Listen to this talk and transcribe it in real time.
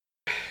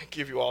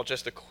give you all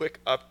just a quick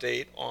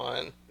update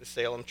on the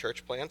Salem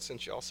church plant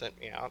since you all sent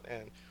me out.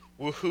 And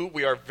woohoo,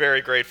 we are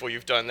very grateful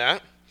you've done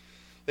that.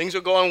 Things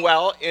are going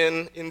well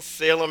in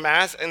Salem,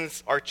 Mass, and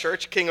our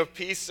church King of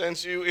Peace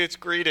sends you its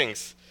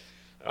greetings.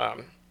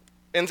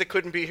 Enza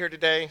couldn't be here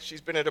today.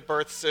 She's been at a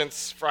birth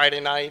since Friday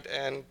night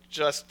and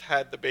just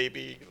had the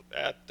baby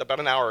at about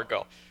an hour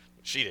ago.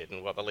 She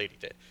didn't, well, the lady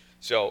did.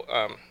 So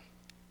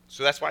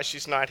that's why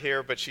she's not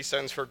here, but she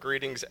sends her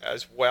greetings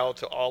as well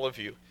to all of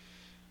you.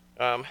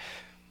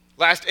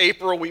 Last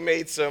April, we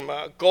made some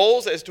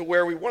goals as to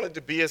where we wanted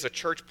to be as a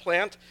church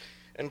plant,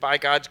 and by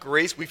God's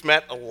grace, we've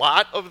met a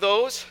lot of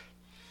those.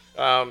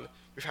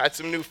 We've had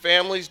some new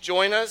families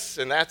join us,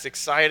 and that's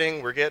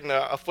exciting. We're getting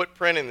a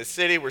footprint in the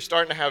city. We're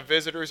starting to have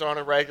visitors on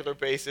a regular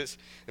basis,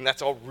 and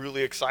that's all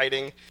really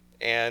exciting,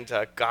 and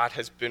God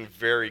has been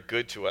very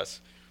good to us.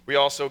 We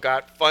also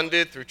got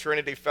funded through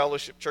Trinity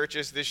Fellowship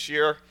Churches this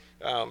year,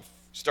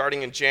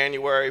 starting in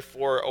January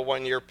for a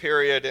one-year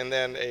period, and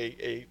then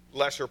a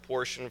lesser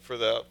portion for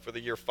the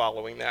year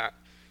following that.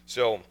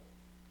 So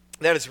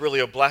that is really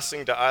a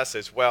blessing to us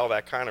as well.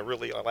 That kind of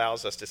really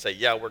allows us to say,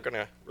 yeah, we're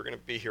gonna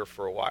be here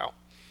for a while.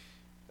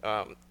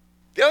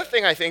 The other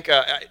thing I think,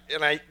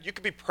 you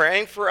could be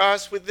praying for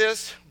us with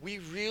this, we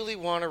really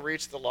want to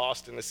reach the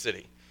lost in the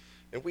city.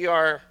 And we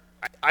are,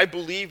 I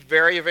believe,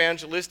 very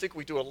evangelistic.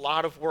 We do a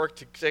lot of work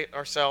to get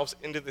ourselves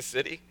into the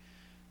city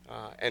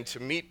and to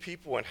meet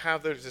people and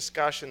have those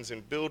discussions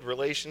and build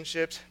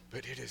relationships,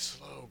 but it is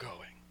slow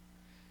going.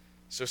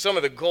 So some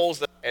of the goals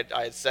that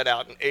I had set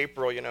out in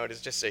April,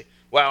 is just say,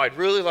 wow, I'd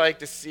really like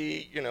to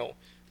see,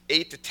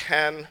 8 to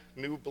 10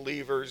 new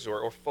believers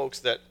or folks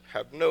that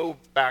have no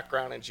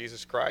background in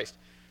Jesus Christ,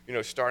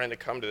 starting to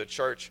come to the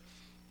church.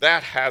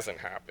 That hasn't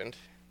happened.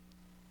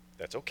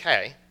 That's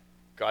okay.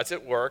 God's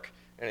at work,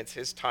 and it's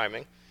his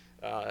timing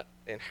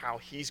and how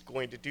he's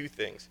going to do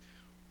things.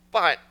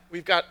 But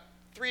we've got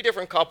 3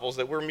 different couples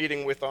that we're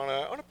meeting with on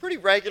a pretty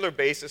regular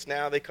basis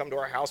now. They come to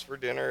our house for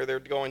dinner. They're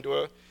going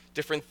to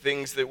different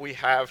things that we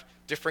have,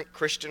 different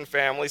Christian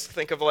families.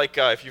 Think of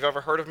if you've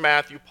ever heard of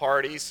Matthew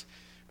parties,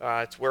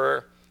 it's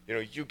where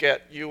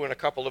you and a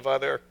couple of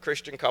other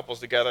Christian couples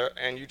together,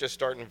 and you just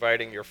start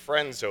inviting your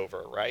friends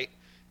over, right?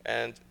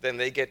 And then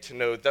they get to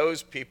know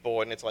those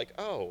people, and it's like,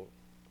 oh,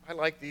 I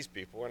like these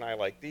people, and I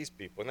like these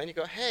people. And then you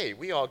go, hey,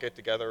 we all get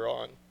together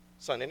on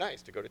Sunday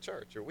nights to go to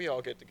church, or we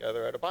all get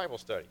together at a Bible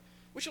study.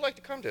 Would you like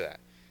to come to that?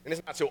 And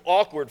it's not so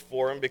awkward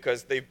for them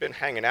because they've been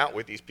hanging out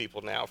with these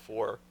people now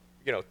for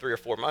 3 or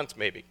 4 months,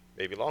 maybe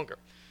longer.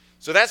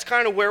 So that's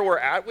kind of where we're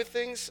at with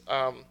things.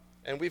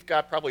 And we've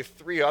got probably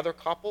 3 other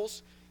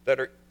couples that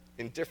are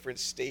in different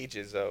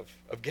stages of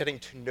getting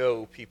to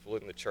know people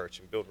in the church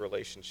and build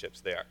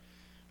relationships there.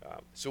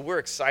 So we're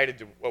excited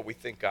to what we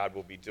think God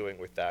will be doing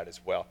with that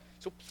as well.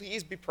 So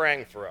please be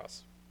praying for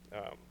us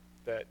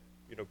that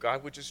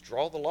God would just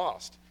draw the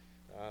lost,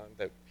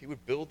 that he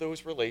would build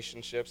those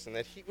relationships, and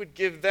that he would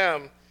give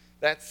them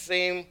that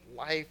same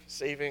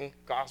life-saving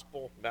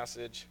gospel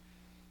message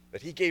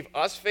that he gave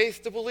us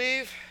faith to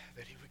believe,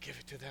 that he would give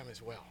it to them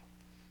as well.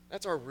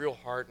 That's our real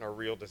heart and our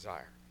real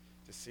desire,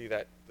 to see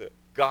that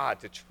God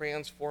to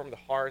transform the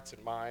hearts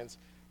and minds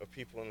of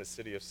people in the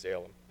city of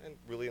Salem and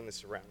really in the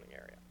surrounding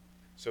area.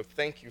 So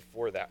thank you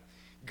for that.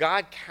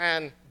 God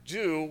can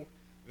do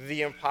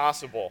the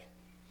impossible.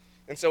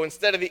 And so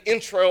instead of the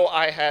intro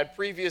I had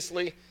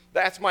previously,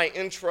 that's my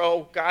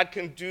intro. God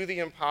can do the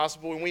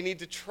impossible, and we need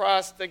to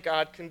trust that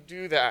God can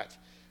do that,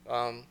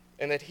 and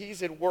that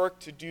he's at work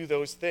to do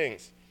those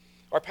things.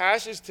 Our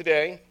passage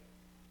today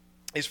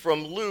is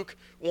from Luke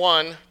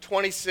 1,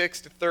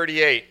 26 to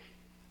 38.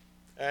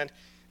 And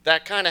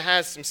that kind of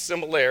has some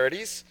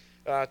similarities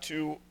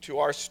to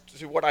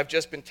what I've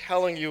just been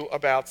telling you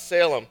about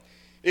Salem.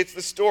 It's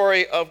the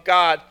story of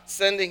God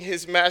sending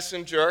his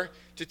messenger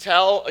to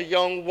tell a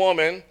young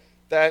woman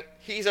that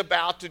he's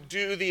about to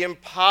do the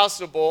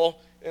impossible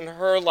in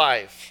her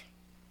life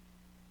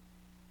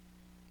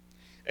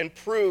and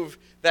prove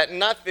that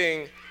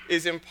nothing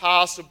is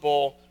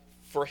impossible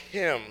for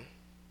him.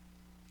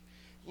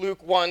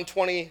 Luke 1,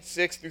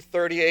 26 through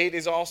 38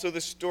 is also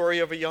the story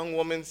of a young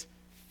woman's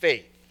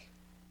faith.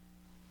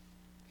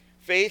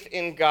 Faith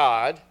in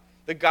God,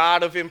 the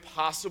God of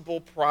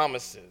impossible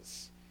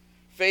promises.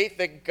 Faith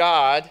that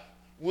God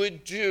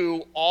would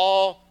do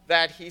all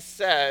that he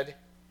said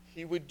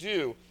he would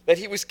do, that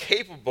he was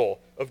capable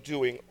of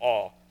doing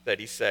all that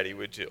he said he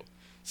would do.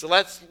 So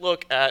let's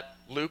look at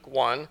Luke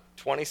 1,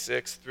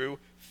 26 through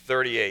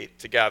 38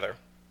 together.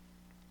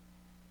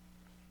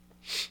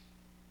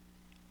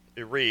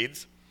 It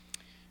reads,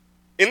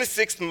 "In the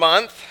 6th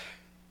month,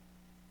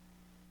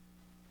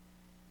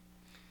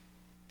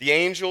 the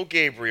angel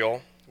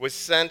Gabriel was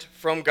sent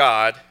from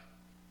God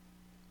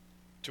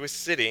to a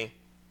city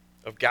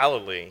of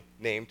Galilee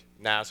named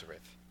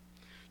Nazareth,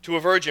 to a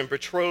virgin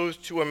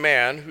betrothed to a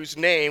man whose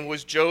name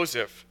was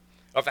Joseph,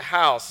 of the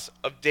house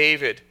of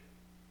David.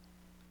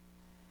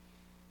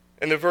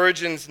 And the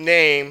virgin's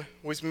name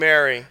was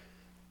Mary.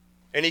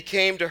 And he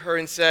came to her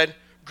and said,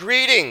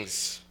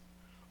 'Greetings,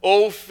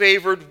 O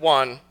favored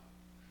one,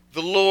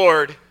 the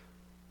Lord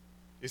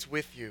is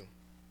with you."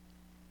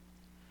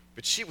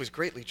 But she was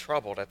greatly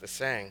troubled at the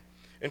saying,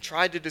 and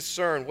tried to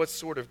discern what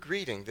sort of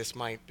greeting this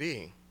might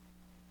be.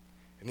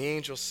 And the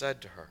angel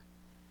said to her,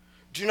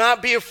 "Do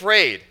not be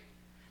afraid,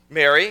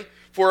 Mary,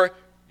 for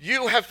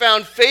you have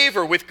found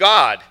favor with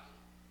God.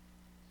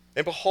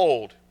 And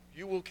behold,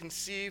 you will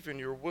conceive in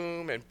your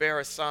womb and bear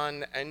a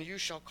son, and you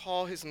shall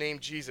call his name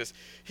Jesus.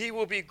 He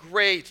will be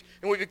great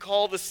and will be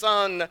called the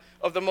Son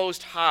of the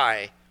Most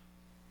High.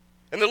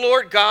 And the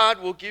Lord God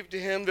will give to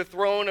him the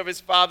throne of his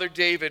father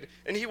David,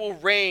 and he will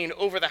reign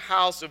over the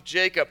house of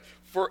Jacob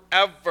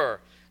forever.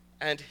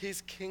 And of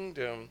his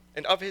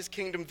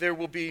kingdom there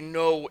will be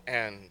no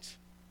end."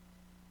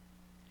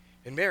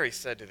 And Mary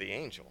said to the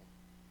angel,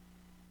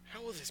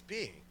 "How will this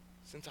be,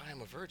 since I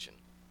am a virgin?"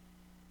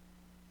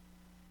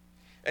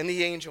 And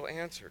the angel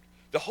answered,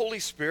 "The Holy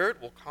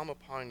Spirit will come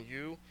upon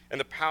you, and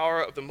the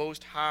power of the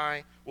Most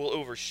High will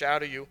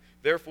overshadow you.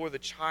 Therefore the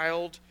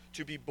child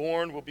to be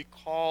born will be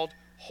called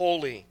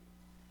Holy,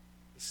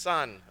 the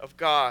Son of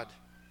God.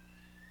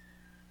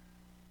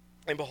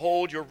 And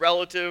behold, your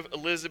relative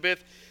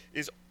Elizabeth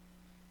is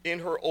in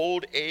her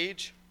old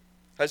age,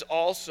 has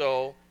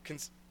also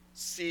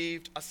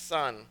conceived a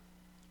son.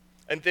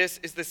 And this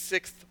is the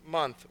 6th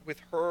month with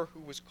her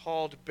who was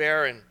called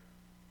barren.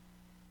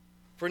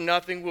 For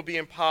nothing will be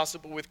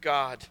impossible with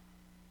God."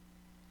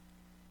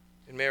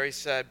 And Mary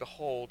said,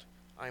 "Behold,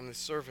 I am the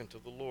servant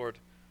of the Lord.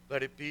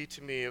 Let it be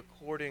to me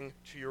according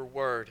to your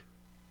word."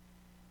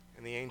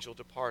 And the angel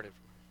departed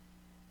from her.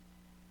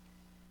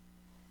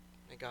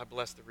 May God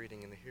bless the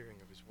reading and the hearing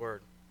of his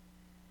word.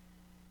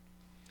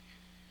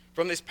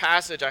 From this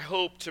passage, I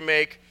hope to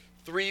make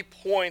 3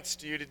 points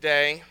to you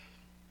today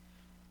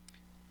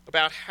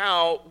about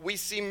how we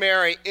see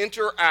Mary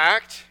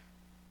interact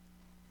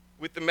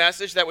with the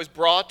message that was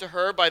brought to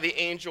her by the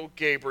angel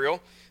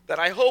Gabriel, that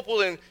I hope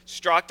will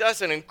instruct us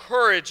and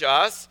encourage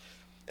us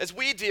as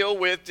we deal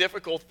with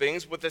difficult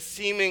things, with the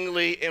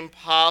seemingly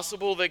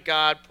impossible that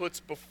God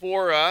puts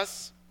before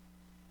us,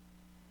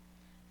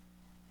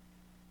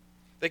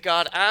 that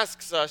God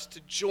asks us to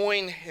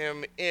join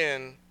him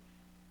in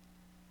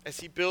as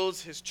he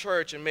builds his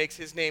church and makes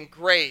his name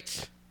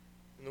great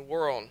in the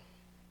world.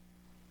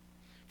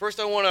 First,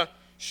 I want to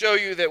show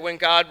you that when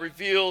God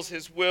reveals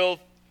his will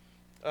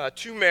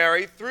to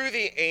Mary through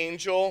the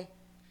angel,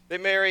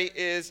 that Mary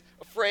is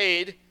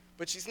afraid,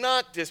 but she's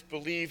not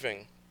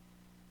disbelieving.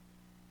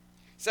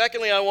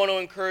 Secondly, I want to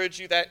encourage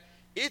you that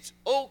it's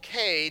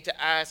okay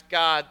to ask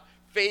God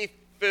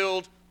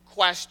faith-filled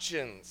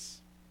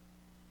questions.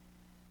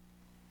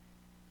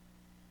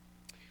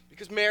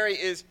 Because Mary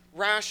is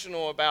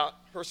rational about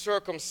her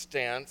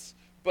circumstance,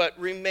 but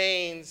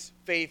remains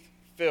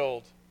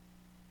faith-filled.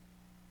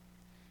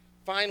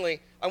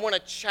 Finally, I want to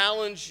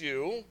challenge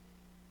you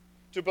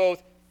to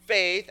both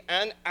faith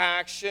and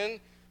action,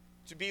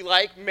 to be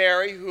like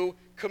Mary, who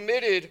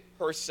committed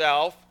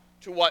herself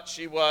to what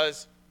she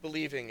was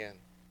believing in.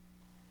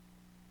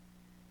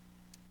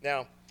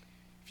 Now,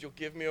 if you'll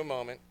give me a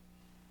moment,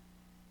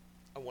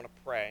 I want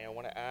to pray. I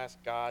want to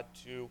ask God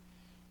to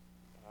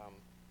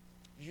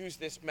use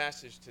this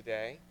message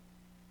today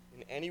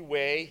in any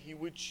way he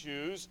would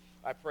choose.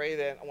 I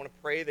want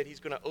to pray that he's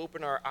going to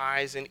open our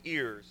eyes and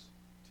ears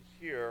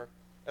to hear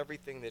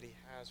everything that he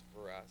has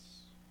for us.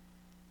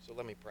 So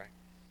let me pray.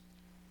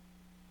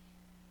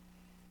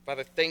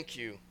 Father, thank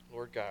you,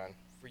 Lord God,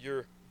 for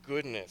your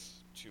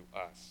goodness to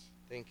us.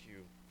 Thank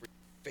you for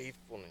your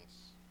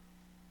faithfulness.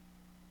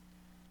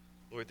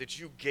 Lord, that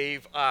you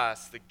gave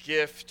us the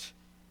gift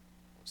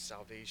of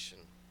salvation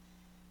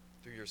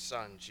through your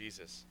Son,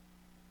 Jesus.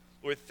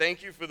 Lord,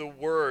 thank you for the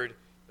word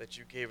that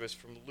you gave us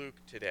from Luke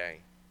today.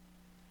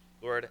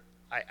 Lord,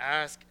 I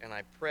ask and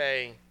I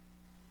pray,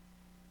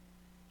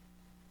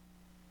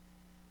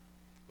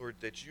 Lord,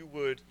 that you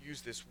would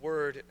use this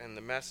word and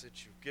the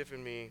message you've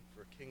given me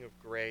for King of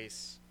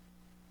Grace.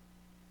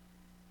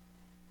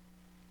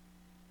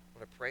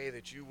 Lord, I pray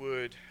that you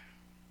would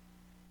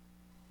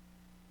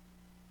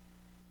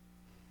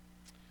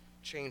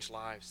change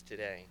lives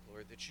today,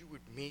 Lord, that you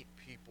would meet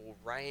people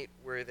right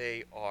where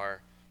they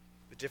are,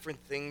 the different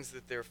things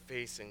that they're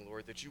facing,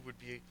 Lord, that you would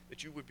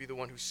be the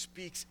one who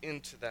speaks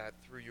into that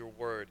through your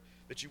word,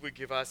 that you would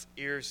give us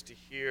ears to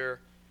hear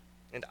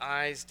and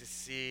eyes to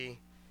see,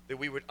 that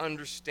we would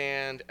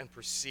understand and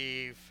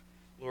perceive,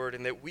 Lord,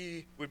 and that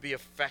we would be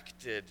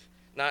affected,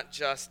 not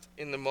just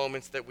in the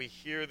moments that we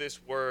hear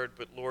this word,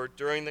 but, Lord,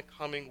 during the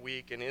coming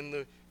week and in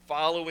the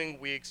following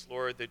weeks,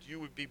 Lord, that you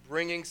would be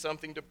bringing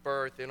something to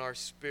birth in our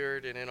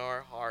spirit and in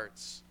our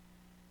hearts.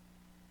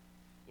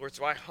 Lord,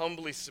 so I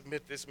humbly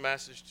submit this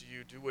message to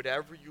you. Do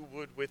whatever you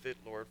would with it,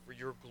 Lord, for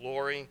your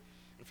glory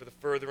and for the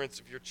furtherance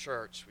of your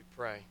church, we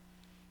pray.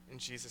 In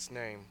Jesus'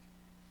 name,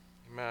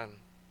 amen.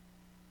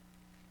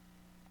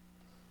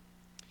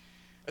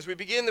 As we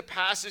begin the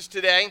passage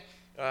today,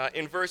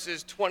 in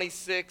verses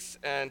 26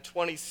 and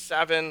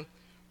 27,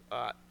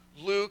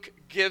 Luke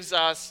gives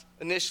us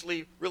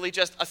initially really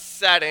just a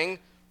setting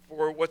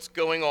for what's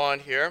going on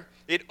here.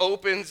 It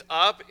opens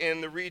up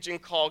in the region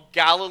called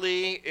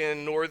Galilee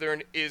in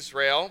northern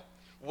Israel,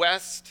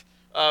 west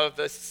of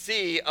the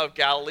Sea of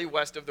Galilee,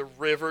 west of the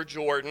River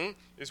Jordan,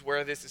 is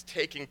where this is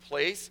taking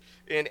place,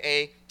 in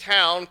a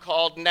town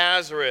called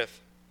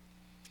Nazareth.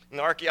 And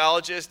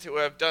archaeologists who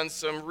have done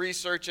some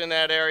research in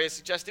that area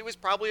suggest it was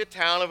probably a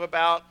town of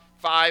about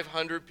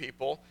 500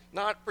 people,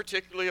 not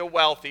particularly a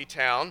wealthy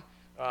town,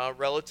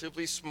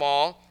 relatively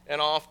small and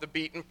off the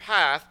beaten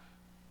path,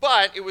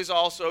 but it was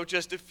also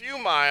just a few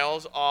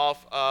miles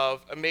off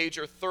of a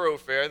major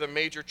thoroughfare, the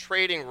major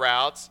trading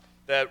routes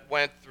that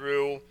went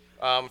through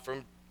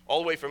from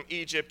all the way from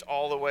Egypt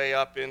all the way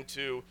up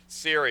into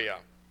Syria.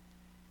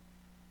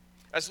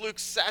 As Luke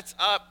sets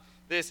up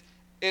this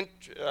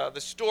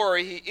the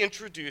story, he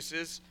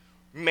introduces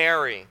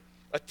Mary,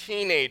 a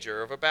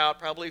teenager of about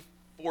probably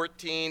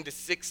 14 to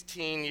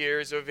 16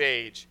 years of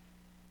age.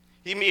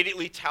 He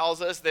immediately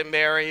tells us that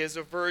Mary is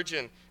a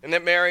virgin and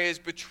that Mary is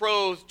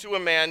betrothed to a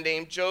man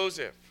named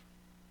Joseph.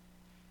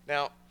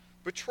 Now,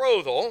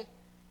 betrothal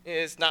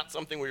is not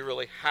something we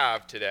really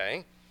have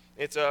today.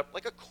 It's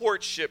like a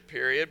courtship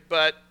period,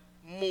 but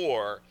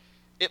more.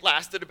 It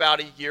lasted about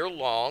a year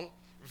long.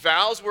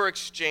 Vows were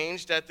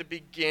exchanged at the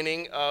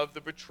beginning of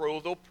the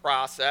betrothal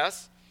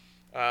process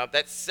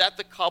that set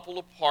the couple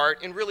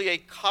apart in really a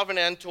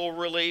covenantal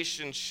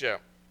relationship.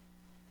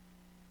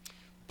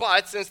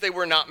 But since they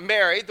were not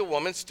married, the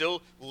woman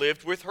still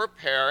lived with her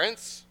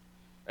parents,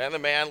 and the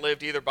man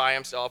lived either by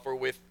himself or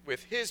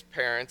with his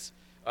parents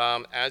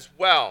as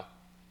well.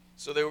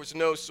 So there was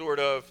no sort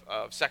of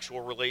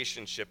sexual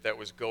relationship that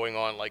was going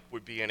on like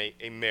would be in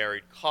a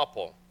married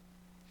couple.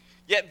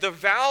 Yet the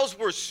vows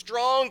were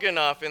strong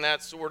enough in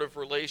that sort of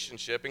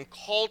relationship, and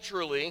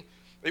culturally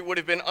it would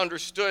have been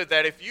understood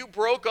that if you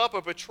broke up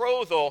a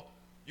betrothal,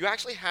 you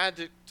actually had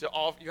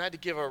to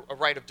give a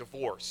right of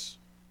divorce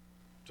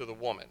to the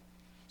woman.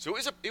 So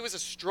it was a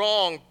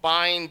strong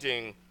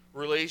binding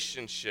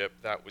relationship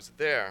that was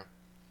there.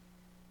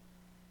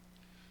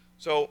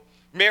 So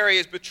Mary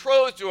is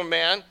betrothed to a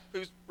man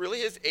whose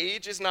really his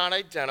age is not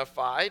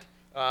identified.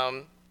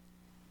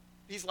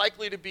 He's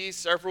likely to be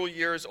several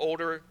years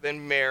older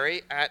than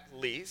Mary at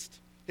least.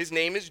 His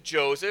name is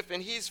Joseph,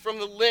 and he's from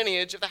the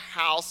lineage of the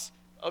house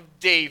of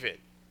David.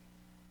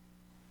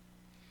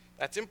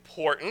 That's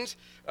important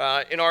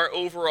in our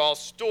overall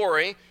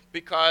story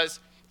because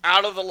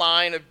out of the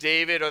line of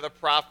David or the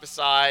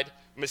prophesied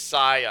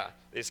Messiah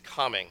is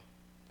coming.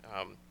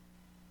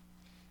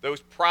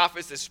 Those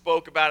prophets that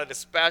spoke about it,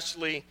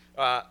 especially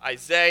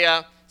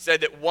Isaiah,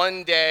 said that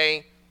one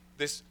day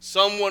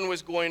someone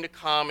was going to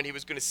come and he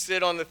was going to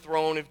sit on the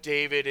throne of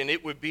David and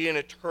it would be an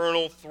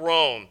eternal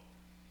throne.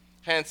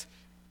 Hence,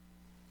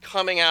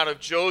 coming out of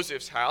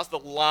Joseph's house, the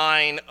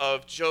line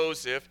of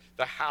Joseph,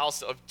 the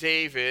house of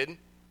David,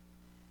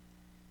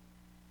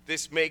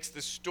 this makes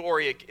the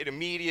story, it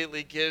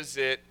immediately gives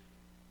it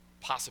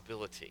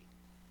possibility.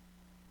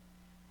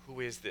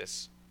 Who is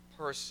this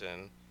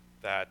person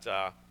that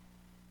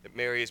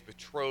Mary is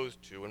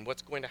betrothed to, and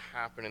what's going to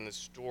happen in this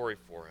story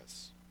for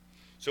us?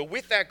 So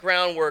with that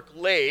groundwork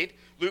laid,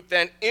 Luke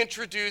then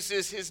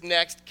introduces his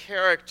next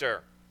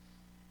character,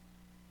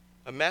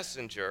 a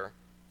messenger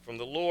from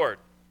the Lord.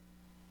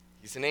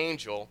 He's an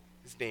angel.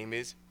 His name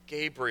is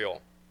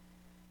Gabriel.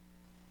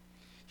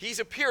 He's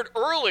appeared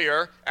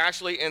earlier,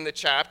 actually, in the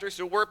chapter,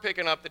 so we're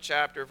picking up the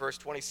chapter, verse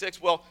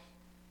 26. Well,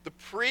 the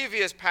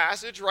previous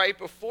passage right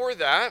before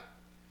that,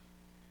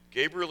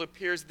 Gabriel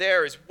appears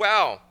there as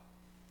well.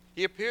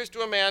 He appears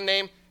to a man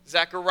named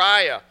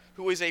Zechariah,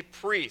 who is a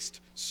priest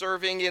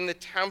serving in the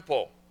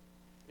temple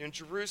in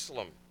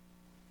Jerusalem.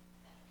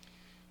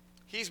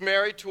 He's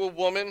married to a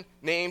woman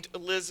named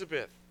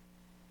Elizabeth,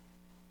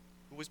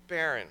 who was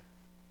barren.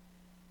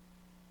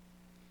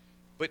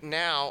 But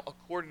now,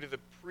 according to the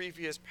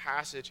previous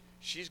passage,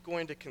 she's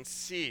going to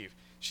conceive.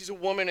 She's a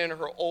woman in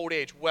her old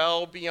age,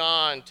 well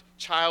beyond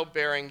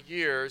childbearing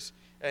years,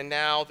 and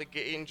now the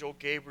angel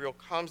Gabriel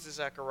comes to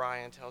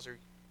Zechariah and tells her,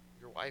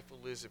 your wife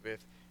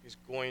Elizabeth is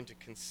going to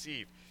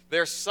conceive.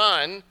 Their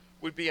son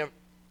would be a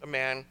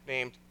man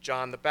named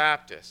John the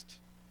Baptist.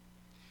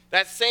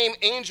 That same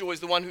angel is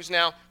the one who's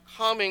now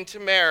coming to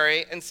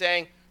Mary and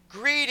saying,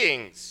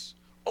 greetings,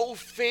 O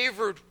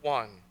favored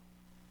one.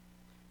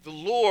 The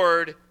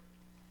Lord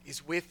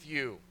is with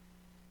you.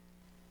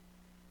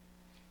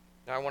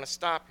 Now I want to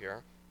stop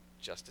here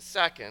just a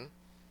second,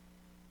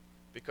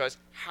 because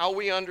how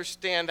we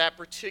understand that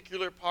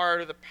particular part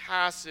of the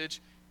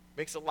passage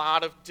makes a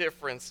lot of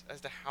difference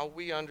as to how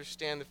we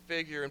understand the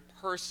figure and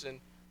person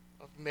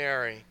of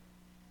Mary.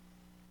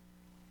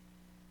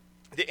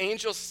 The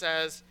angel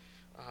says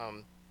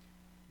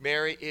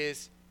Mary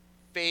is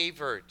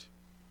favored,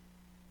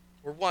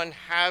 or one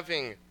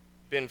having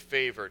been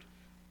favored.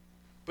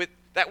 But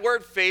that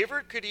word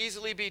favored could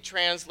easily be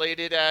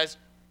translated as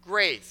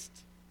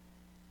graced,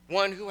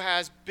 one who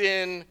has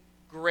been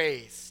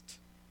graced.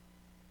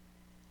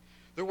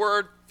 The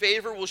word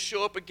favor will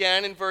show up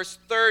again in verse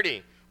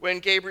 30 when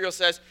Gabriel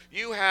says,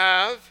 you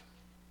have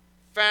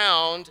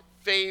found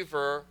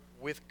favor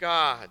with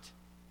God.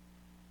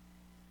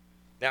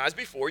 Now, as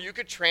before, you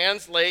could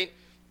translate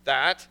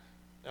that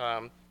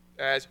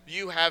as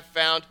you have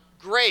found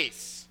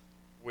grace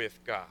with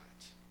God.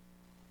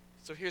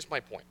 So here's my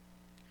point.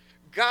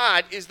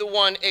 God is the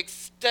one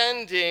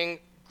extending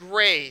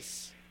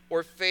grace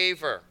or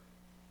favor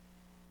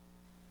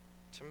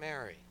to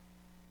Mary.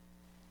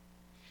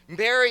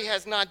 Mary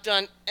has not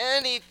done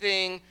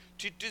anything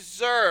to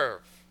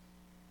deserve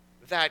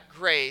that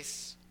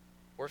grace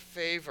or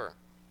favor.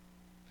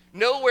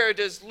 Nowhere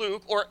does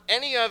Luke or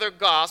any other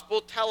gospel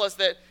tell us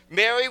that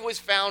Mary was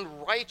found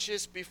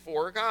righteous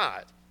before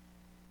God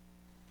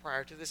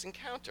prior to this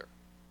encounter.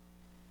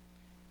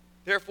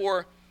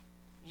 Therefore,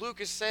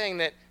 Luke is saying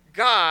that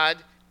God,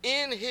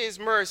 in his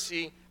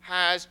mercy,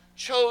 has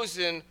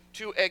chosen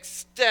to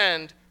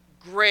extend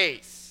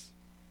grace,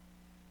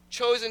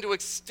 chosen to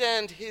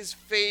extend his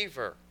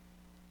favor,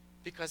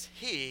 because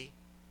he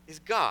is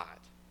God.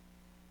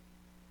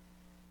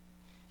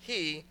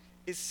 He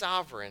is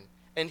sovereign,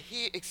 and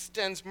he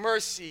extends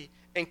mercy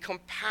and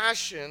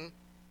compassion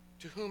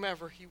to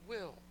whomever he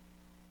will.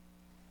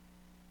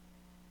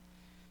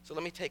 So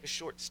let me take a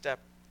short step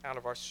out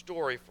of our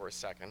story for a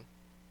second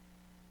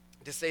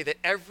to say that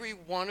every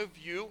one of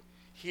you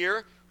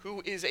here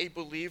who is a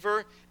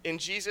believer in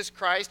Jesus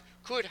Christ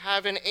could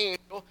have an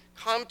angel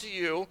come to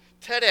you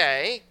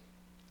today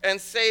and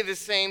say the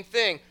same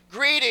thing.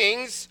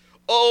 Greetings,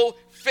 O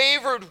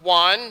favored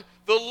one,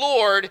 the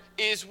Lord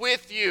is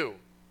with you.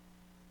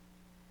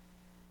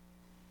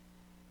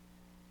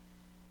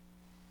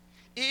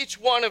 Each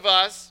one of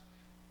us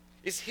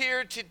is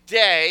here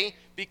today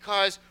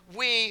because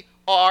we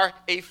are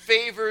a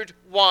favored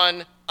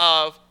one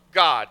of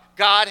God.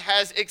 God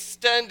has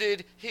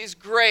extended his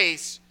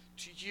grace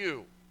to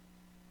you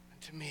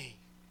and to me.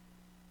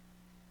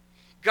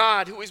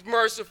 God, who is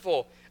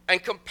merciful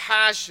and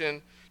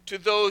compassionate to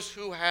those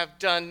who have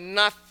done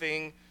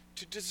nothing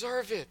to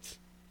deserve it.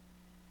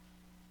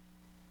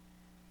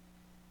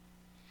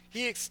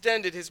 He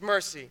extended his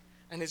mercy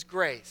and his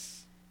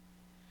grace,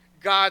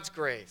 God's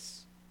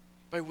grace,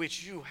 by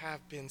which you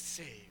have been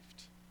saved.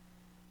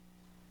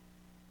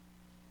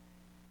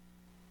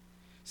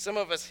 Some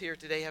of us here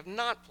today have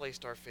not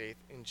placed our faith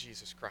in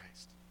Jesus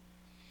Christ.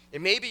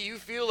 And maybe you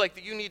feel like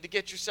that you need to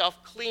get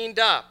yourself cleaned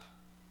up.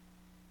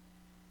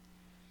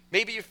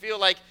 Maybe you feel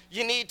like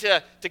you need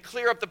to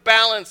clear up the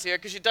balance here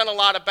because you've done a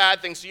lot of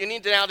bad things. So you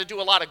need now to do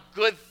a lot of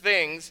good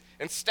things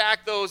and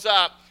stack those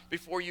up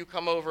before you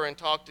come over and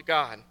talk to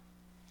God,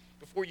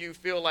 before you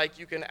feel like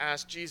you can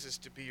ask Jesus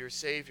to be your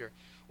Savior.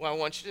 Well, I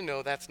want you to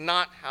know that's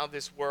not how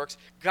this works.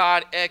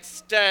 God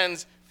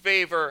extends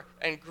favor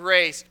and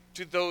grace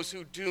to those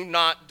who do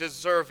not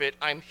deserve it.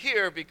 I'm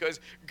here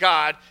because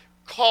God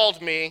called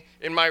me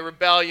in my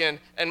rebellion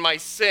and my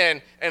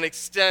sin and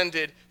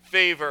extended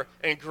favor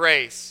and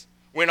grace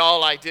when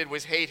all I did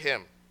was hate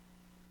him.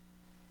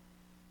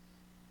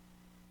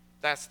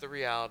 That's the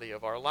reality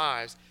of our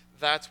lives.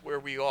 That's where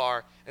we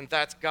are, and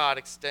that's God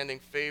extending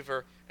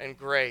favor and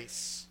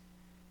grace.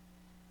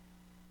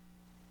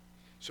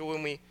 So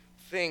when we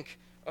think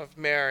of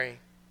Mary,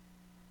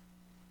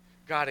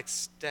 God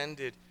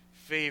extended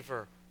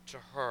favor to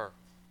her.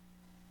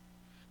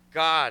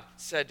 God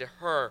said to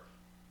her,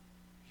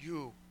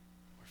 you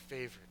are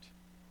favored.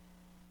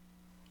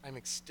 I'm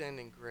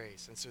extending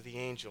grace. And so the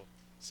angel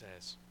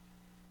says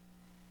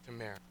to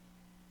Mary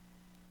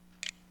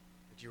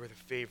that you are the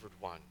favored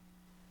one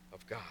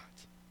of God.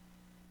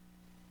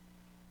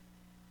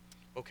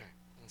 Okay,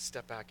 let's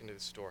step back into the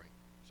story.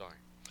 Sorry.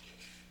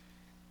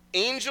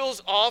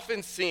 Angels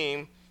often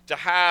seem to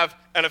have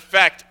an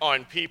effect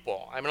on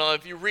people. I mean,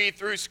 if you read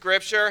through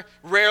Scripture,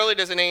 rarely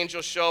does an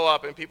angel show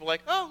up and people are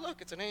like, oh,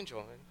 look, it's an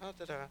angel.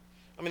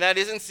 I mean, that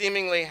isn't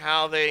seemingly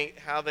how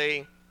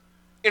they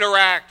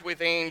interact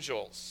with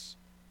angels.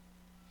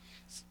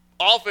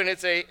 Often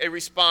it's a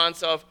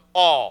response of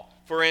awe.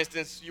 For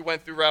instance, you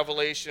went through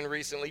Revelation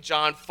recently.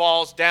 John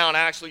falls down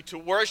actually to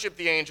worship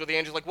the angel. The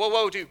angel's like,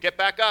 whoa, dude, get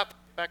back up.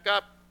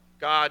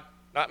 God,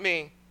 not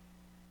me.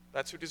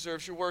 That's who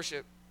deserves your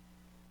worship.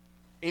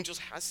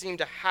 Angels seem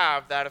to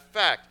have that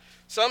effect.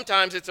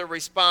 Sometimes it's a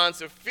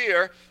response of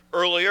fear.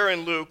 Earlier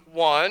in Luke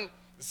 1,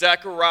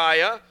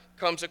 Zechariah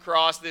comes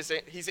across this.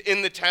 He's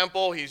in the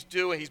temple. He's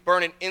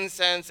burning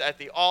incense at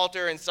the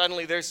altar, and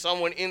suddenly there's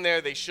someone in there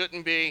they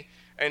shouldn't be.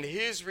 And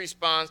his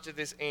response to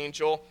this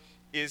angel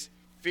is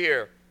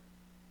fear.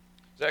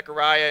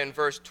 Zechariah in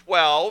verse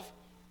 12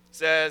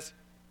 says,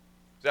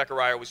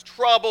 Zechariah was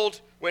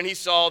troubled when he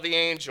saw the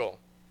angel.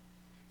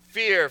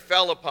 Fear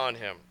fell upon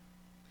him.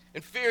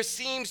 And fear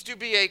seems to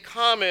be a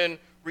common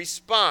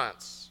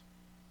response.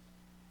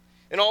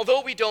 And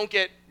although we don't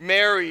get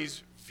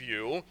Mary's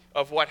view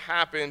of what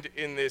happened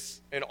in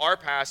our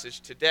passage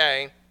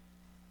today,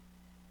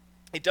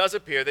 it does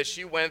appear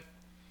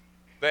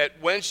that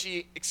when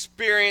she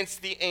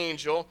experienced the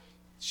angel,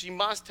 she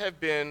must have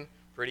been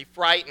pretty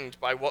frightened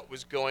by what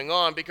was going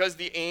on, because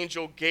the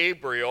angel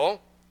Gabriel,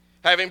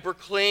 having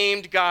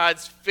proclaimed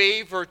God's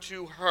favor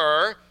to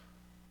her,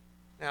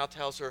 now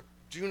tells her,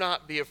 do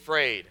not be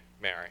afraid,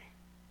 Mary.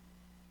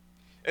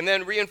 And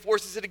then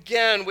reinforces it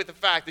again with the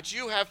fact that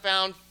you have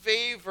found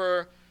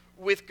favor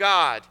with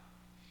God.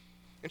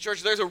 And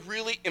church, there's a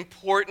really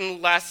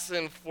important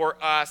lesson for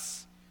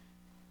us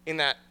in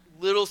that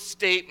little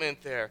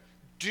statement there.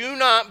 Do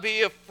not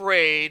be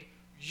afraid.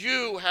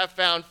 You have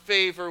found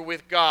favor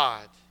with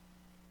God.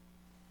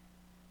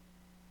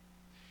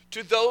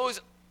 To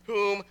those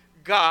whom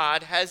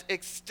God has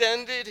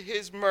extended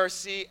his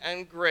mercy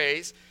and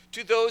grace,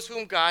 to those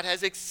whom God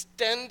has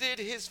extended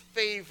his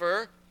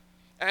favor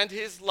and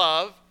his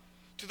love,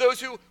 to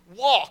those who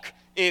walk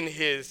in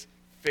his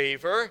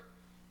favor,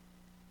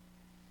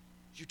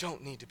 you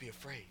don't need to be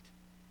afraid.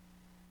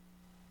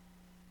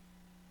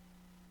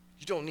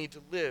 You don't need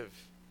to live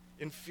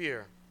in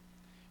fear.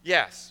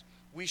 Yes,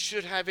 we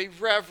should have a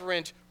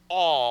reverent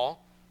awe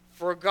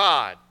for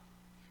God.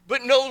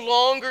 But no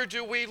longer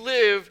do we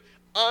live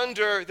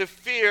under the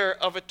fear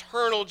of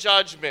eternal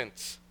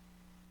judgment.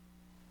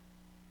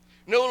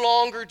 No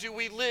longer do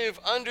we live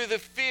under the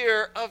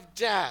fear of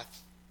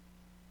death.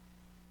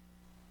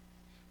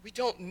 We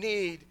don't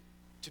need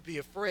to be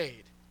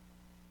afraid.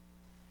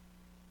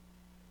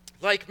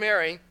 Like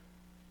Mary,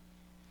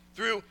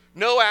 through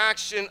no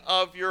action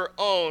of your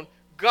own,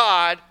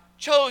 God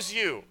chose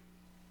you.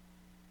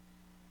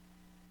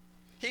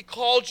 He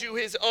called you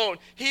his own.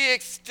 He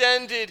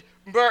extended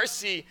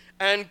mercy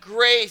and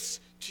grace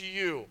to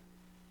you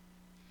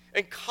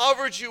and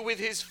covered you with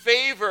his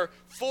favor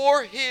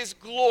for his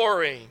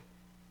glory.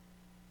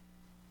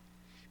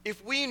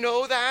 If we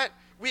know that,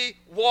 we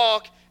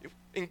walk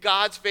in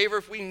God's favor.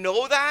 If we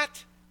know that,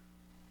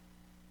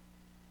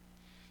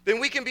 then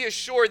we can be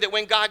assured that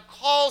when God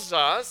calls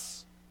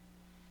us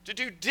to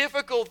do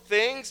difficult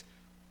things,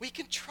 we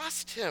can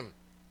trust him.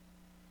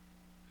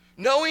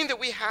 Knowing that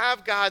we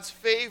have God's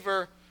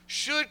favor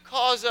should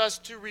cause us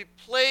to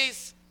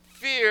replace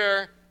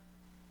fear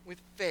with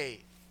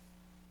faith.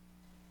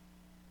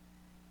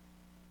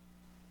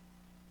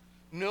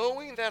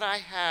 Knowing that I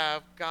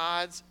have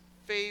God's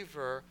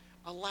favor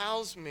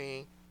allows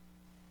me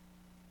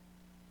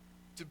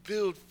to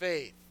build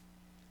faith,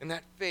 and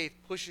that faith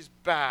pushes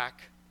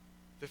back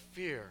the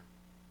fear.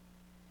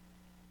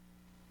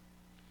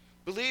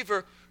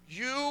 Believer,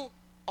 you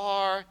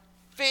are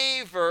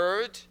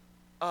favored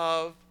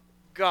of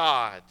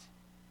God.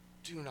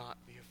 Do not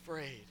be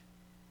afraid.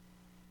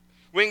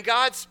 When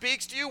God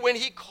speaks to you, when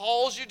he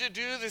calls you to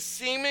do the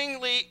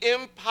seemingly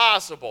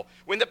impossible,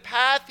 when the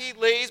path he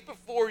lays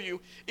before you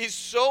is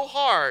so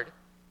hard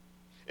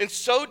and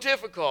so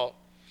difficult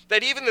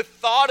that even the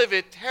thought of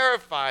it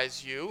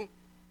terrifies you,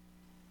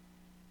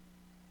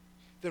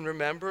 then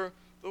remember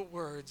the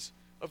words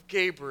of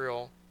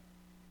Gabriel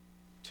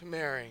to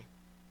Mary.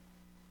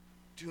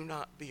 Do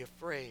not be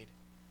afraid,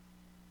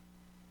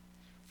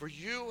 for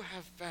you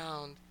have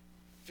found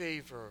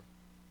favor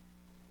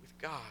with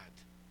God.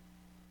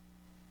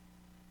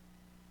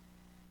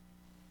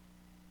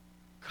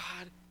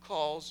 God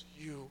calls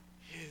you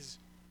his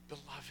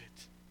beloved.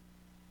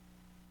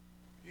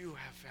 You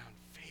have found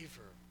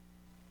favor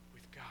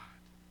with God.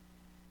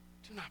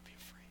 Do not be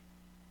afraid.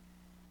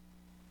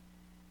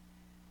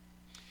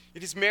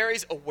 It is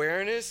Mary's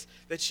awareness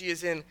that she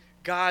is in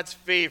God's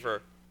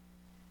favor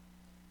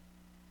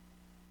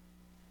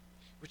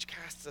which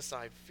casts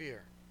aside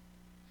fear,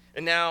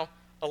 and now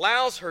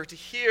allows her to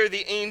hear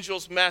the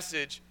angel's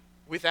message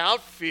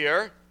without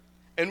fear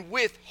and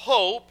with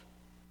hope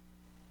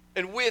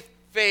and with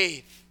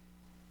faith.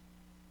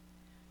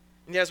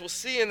 And as we'll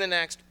see in the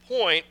next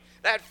point,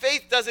 that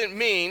faith doesn't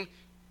mean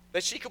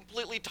that she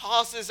completely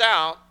tosses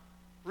out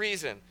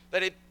reason,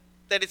 that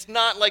it's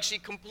not like she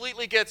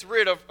completely gets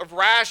rid of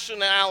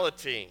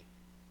rationality.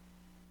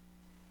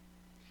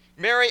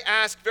 Mary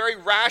asked very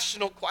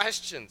rational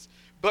questions,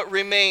 but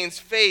remains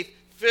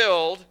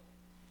faith-filled,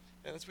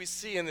 as we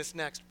see in this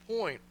next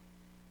point.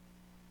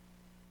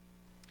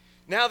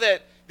 Now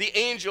that the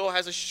angel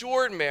has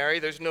assured Mary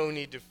there's no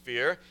need to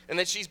fear, and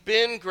that she's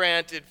been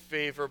granted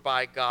favor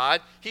by God,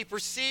 he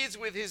proceeds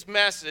with his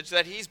message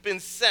that he's been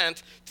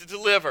sent to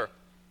deliver.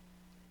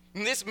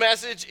 And this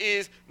message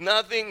is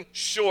nothing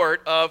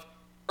short of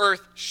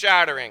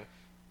earth-shattering.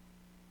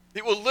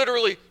 It will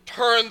literally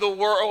turn the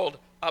world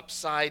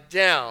upside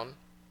down.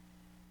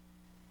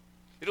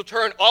 It'll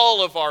turn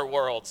all of our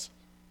worlds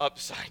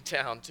upside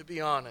down, to be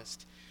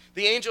honest.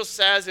 The angel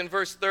says in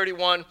verse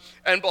 31,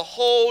 "And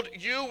behold,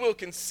 you will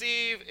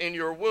conceive in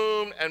your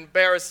womb and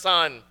bear a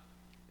son,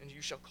 and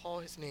you shall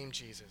call his name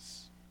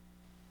Jesus.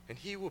 And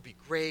he will be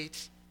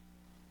great,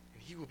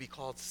 and he will be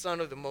called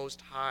Son of the Most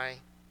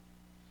High.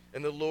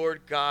 And the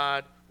Lord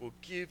God will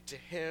give to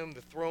him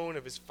the throne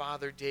of his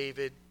father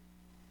David,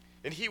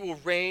 and he will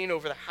reign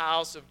over the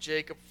house of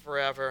Jacob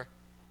forever,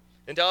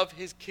 and of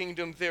his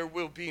kingdom there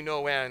will be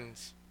no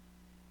end."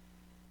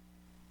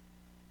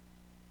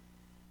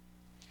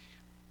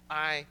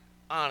 I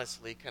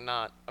honestly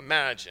cannot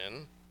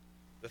imagine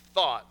the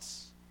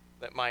thoughts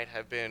that might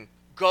have been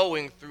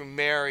going through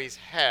Mary's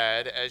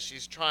head as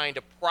she's trying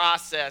to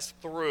process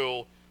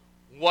through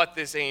what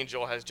this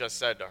angel has just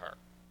said to her.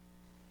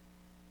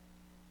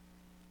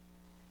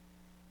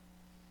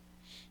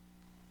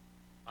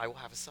 I will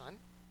have a son.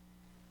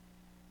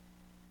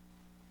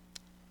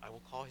 I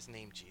will call his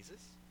name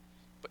Jesus.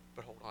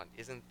 But hold on,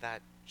 isn't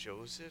that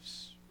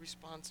Joseph's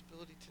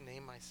responsibility to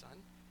name my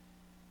son?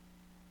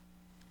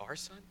 Our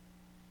son?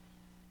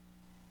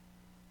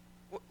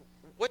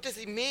 What does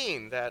he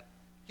mean that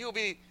he will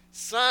be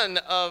son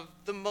of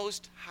the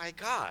Most High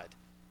God?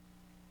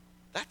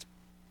 That's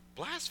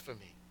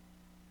blasphemy.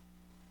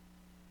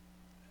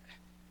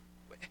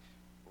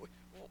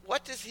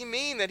 What does he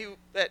mean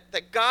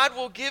that God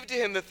will give to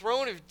him the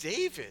throne of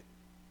David?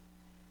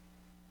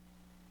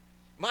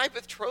 My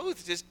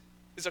betrothed is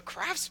a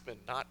craftsman,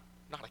 not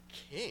a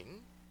king.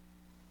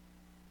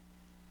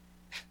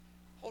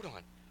 Hold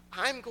on.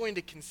 I'm going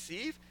to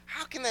conceive?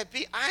 How can that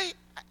be? I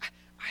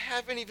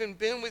haven't even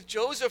been with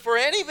Joseph or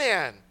any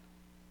man.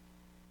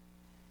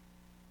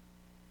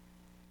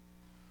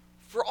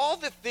 For all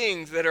the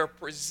things that are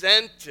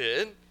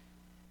presented,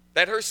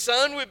 that her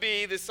son would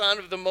be the son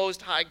of the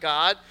Most High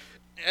God,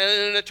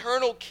 and an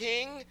eternal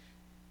king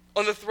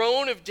on the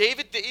throne of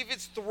David,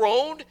 David's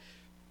throne,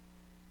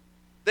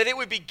 that it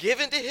would be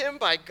given to him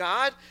by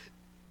God,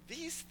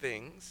 these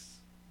things,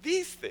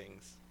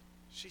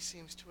 she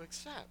seems to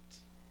accept.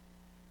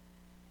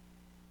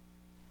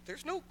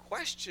 There's no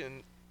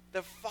question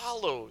that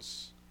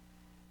follows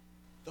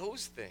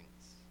those things.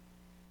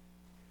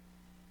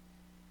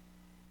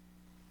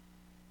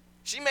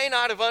 She may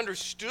not have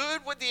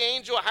understood what the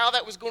angel, how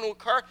that was going to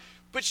occur,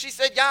 but she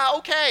said, yeah,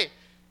 okay,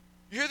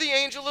 you're the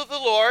angel of the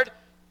Lord.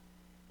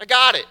 I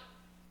got it.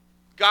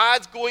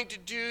 God's going to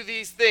do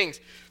these things.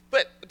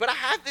 But I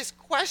have this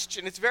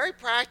question. It's very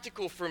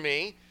practical for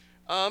me.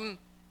 I'm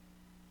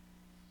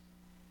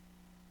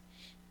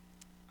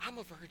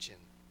a virgin.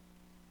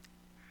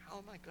 How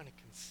am I going to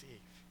conceive?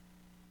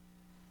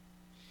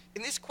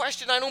 And this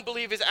question, I don't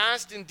believe, is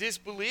asked in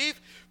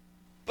disbelief,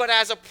 but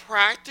as a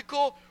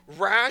practical,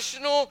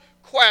 rational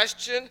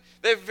question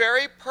that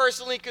very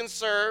personally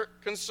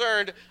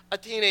concerned a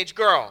teenage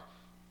girl.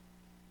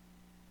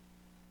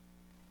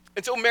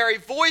 And so Mary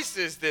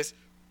voices this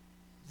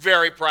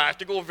very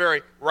practical,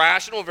 very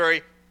rational,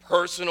 very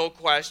personal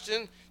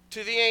question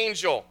to the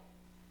angel.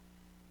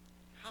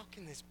 How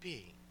can this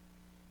be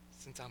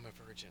since I'm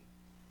a virgin?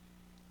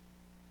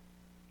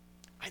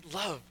 I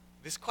love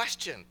this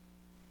question.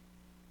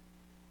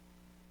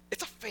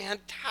 It's a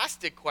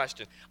fantastic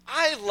question.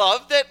 I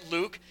love that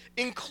Luke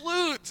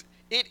includes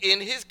it in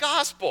his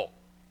gospel.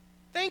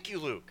 Thank you,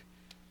 Luke.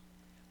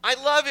 I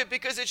love it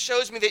because it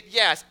shows me that,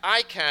 yes,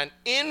 I can,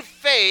 in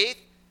faith,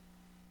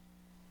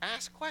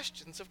 ask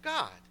questions of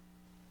God.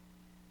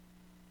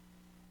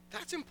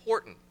 That's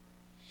important.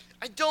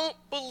 I don't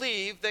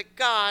believe that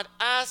God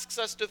asks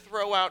us to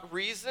throw out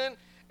reason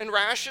and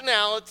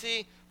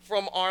rationality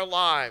from our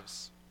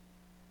lives.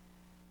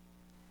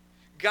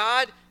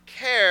 God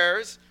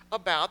cares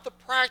about the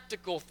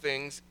practical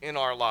things in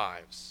our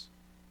lives.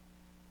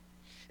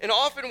 And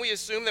often we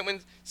assume that when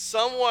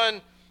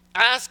someone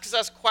asks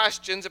us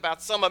questions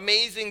about some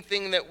amazing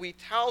thing that we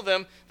tell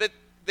them, that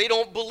they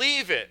don't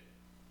believe it.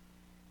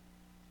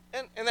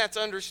 And that's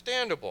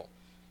understandable.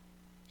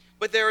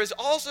 But there is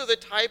also the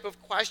type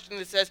of question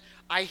that says,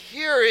 I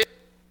hear it,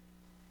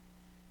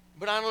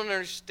 but I don't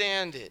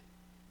understand it.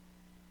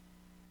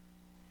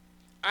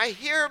 I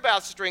hear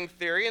about string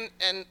theory,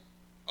 and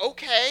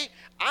okay,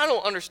 I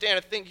don't understand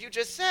a thing you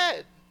just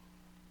said.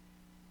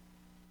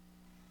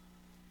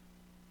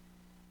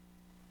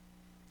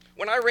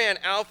 When I ran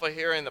Alpha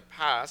here in the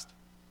past,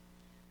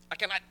 I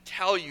cannot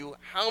tell you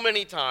how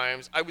many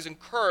times I would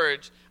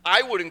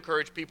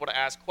encourage people to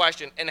ask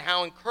questions, and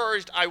how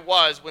encouraged I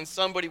was when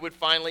somebody would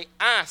finally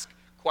ask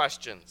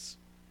questions.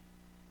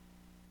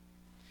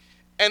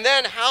 And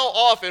then how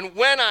often,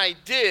 when I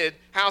did,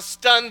 how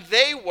stunned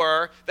they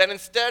were that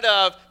instead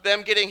of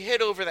them getting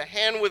hit over the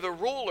hand with a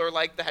ruler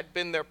like that had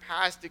been their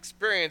past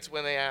experience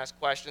when they asked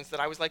questions, that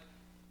I was like,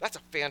 that's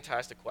a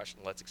fantastic question,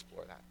 let's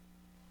explore that.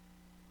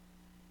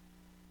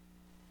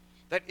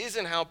 That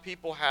isn't how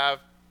people have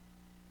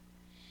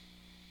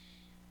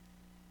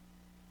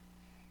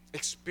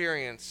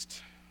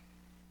experienced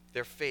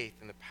their faith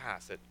in the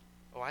past. That,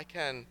 I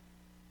can,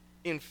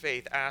 in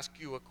faith, ask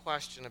you a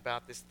question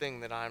about this thing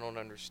that I don't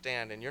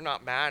understand, and you're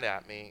not mad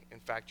at me. In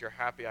fact, you're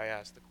happy I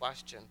asked the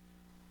question.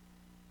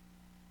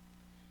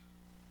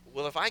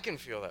 Well, if I can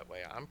feel that way,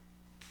 I'm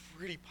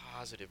pretty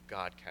positive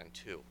God can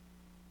too.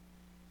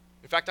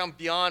 In fact, I'm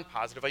beyond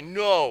positive. I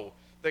know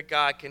that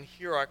God can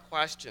hear our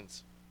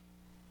questions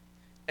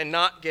and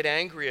not get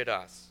angry at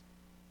us.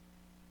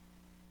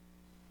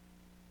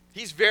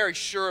 He's very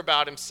sure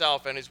about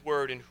himself and his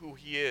word and who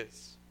he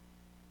is.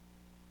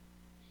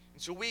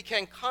 And so we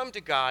can come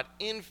to God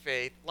in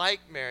faith, like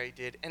Mary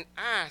did, and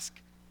ask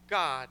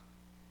God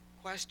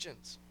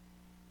questions.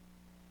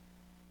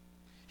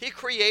 He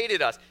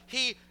created us.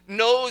 He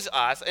knows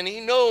us, and he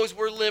knows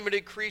we're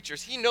limited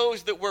creatures. He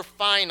knows that we're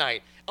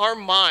finite. Our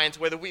minds,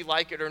 whether we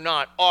like it or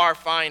not, are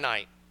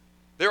finite.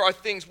 There are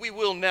things we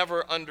will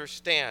never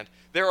understand.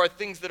 There are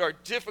things that are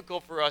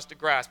difficult for us to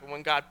grasp. And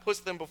when God puts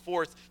them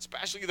before us,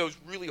 especially those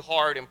really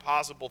hard,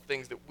 impossible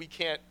things that we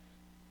can't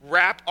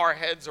wrap our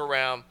heads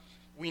around,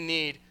 we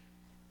need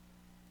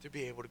to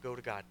be able to go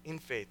to God in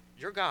faith.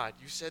 You're God.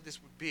 You said this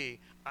would be.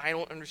 I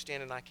don't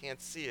understand and I can't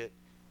see it.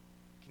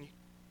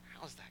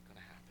 How is that going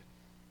to happen?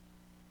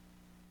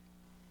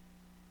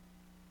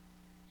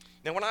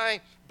 Now, when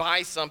I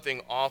buy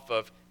something off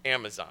of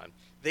Amazon.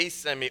 They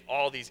send me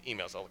all these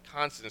emails, a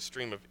constant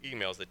stream of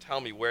emails that tell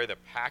me where the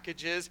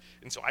package is,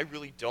 and so I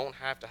really don't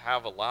have to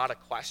have a lot of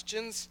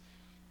questions.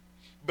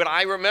 But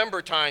I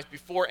remember times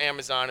before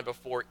Amazon and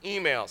before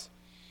emails.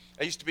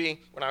 I used to be,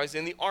 when I was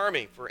in the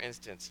Army, for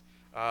instance,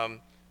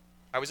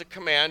 I was a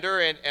commander,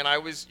 and I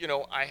was,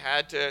 I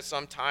had to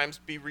sometimes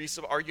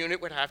our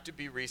unit would have to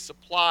be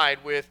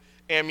resupplied with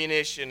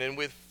ammunition and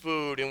with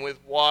food and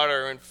with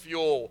water and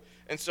fuel.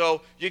 And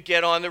so you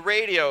get on the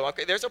radio.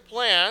 Okay, there's a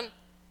plan.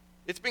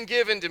 It's been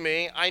given to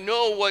me. I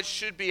know what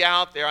should be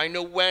out there. I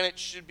know when it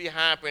should be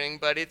happening,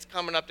 but it's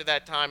coming up to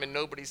that time and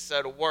nobody's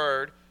said a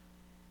word,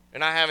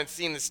 and I haven't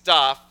seen the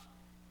stuff.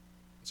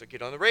 So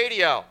get on the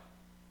radio.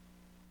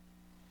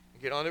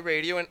 Get on the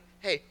radio and,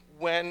 hey,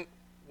 when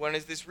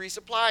is this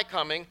resupply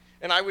coming?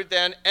 And I would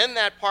then end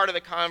that part of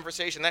the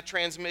conversation, that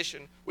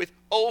transmission, with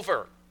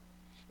over.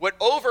 What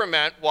over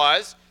meant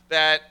was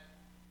that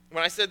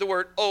when I said the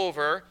word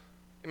over,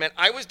 it meant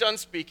I was done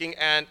speaking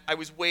and I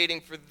was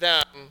waiting for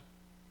them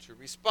to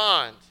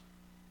respond.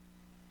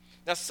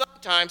 Now,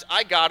 sometimes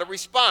I got a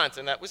response,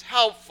 and that was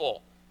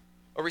helpful.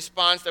 A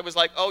response that was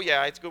like, oh,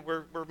 yeah, it's good,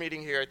 we're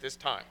meeting here at this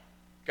time.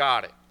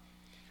 Got it.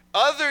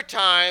 Other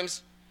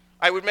times,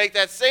 I would make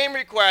that same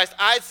request,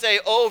 I'd say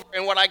over,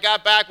 and what I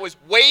got back was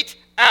wait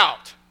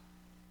out.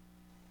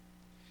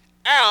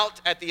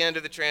 Out at the end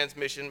of the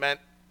transmission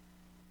meant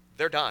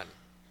they're done.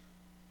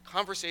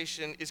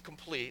 Conversation is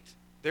complete.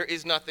 There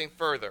is nothing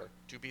further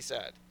to be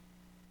said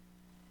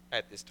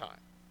at this time.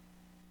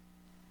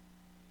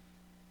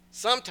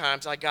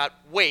 Sometimes I got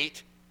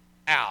wait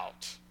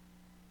out.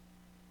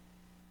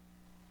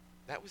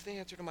 That was the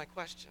answer to my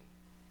question.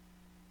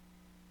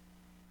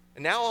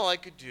 And now all I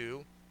could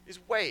do is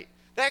wait.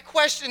 That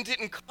question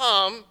didn't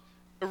come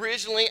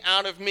originally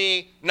out of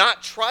me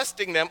not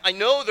trusting them. I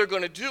know they're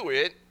going to do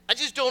it. I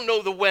just don't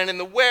know the when and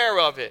the where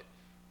of it.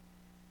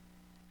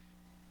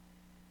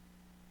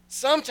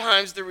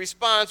 Sometimes the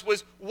response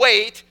was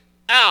wait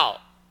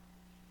out.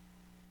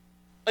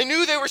 I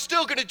knew they were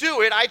still going to do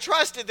it. I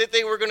trusted that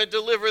they were going to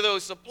deliver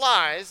those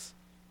supplies.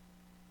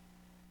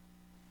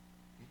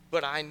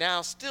 But I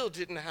now still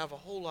didn't have a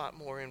whole lot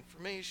more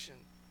information.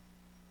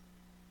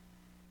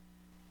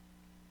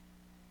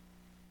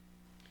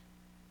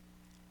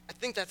 I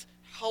think that's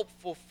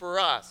helpful for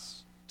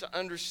us to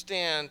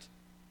understand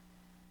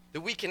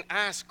that we can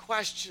ask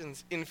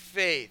questions in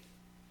faith.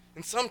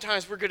 And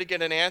sometimes we're going to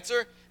get an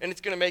answer, and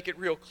it's going to make it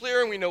real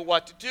clear, and we know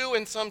what to do,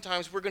 and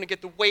sometimes we're going to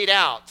get the wait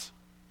out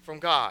from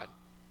God.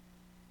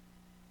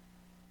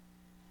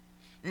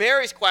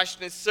 Mary's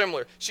question is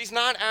similar. She's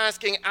not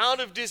asking out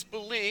of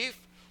disbelief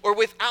or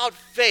without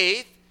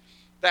faith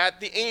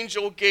that the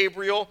angel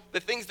Gabriel, the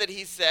things that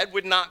he said,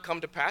 would not come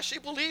to pass. She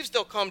believes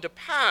they'll come to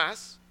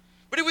pass,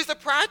 but it was the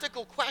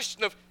practical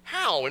question of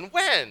how and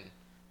when.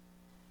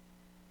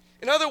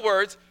 In other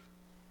words,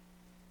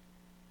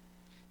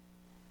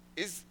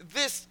 is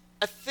this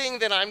a thing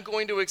that I'm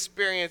going to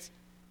experience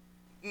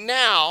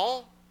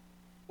now,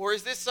 or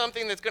is this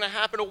something that's going to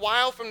happen a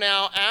while from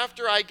now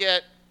after I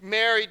get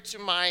married to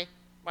my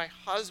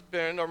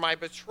husband or my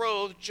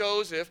betrothed,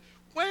 Joseph?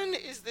 When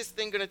is this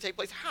thing going to take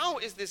place? How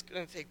is this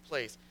going to take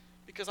place?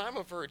 Because I'm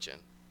a virgin.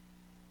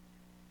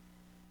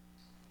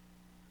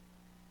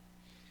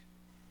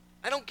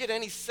 I don't get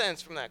any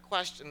sense from that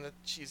question that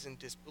she's in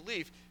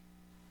disbelief.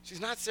 She's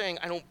not saying,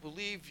 I don't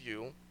believe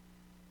you.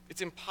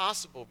 It's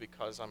impossible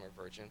because I'm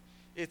a virgin.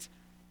 It's,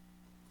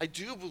 I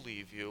do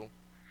believe you.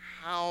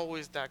 How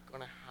is that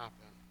going to happen?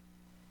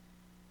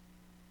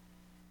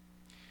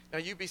 Now,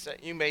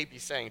 you may be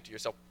saying to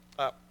yourself,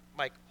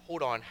 Mike,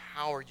 hold on,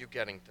 how are you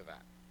getting to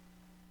that?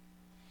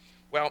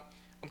 Well,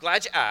 I'm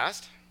glad you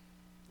asked.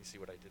 You see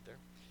what I did there?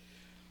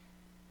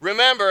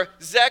 Remember,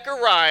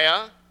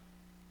 Zechariah,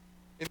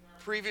 in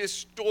the previous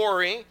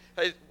story,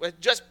 had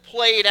just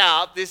played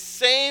out this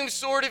same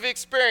sort of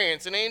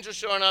experience. An angel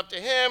showing up to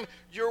him,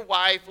 your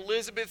wife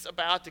Elizabeth's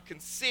about to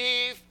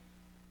conceive.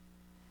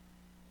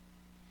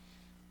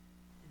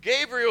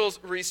 Gabriel's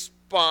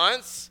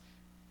response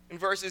in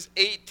verses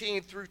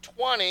 18 through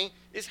 20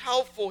 is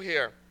helpful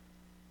here.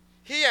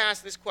 He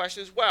asked this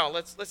question as well.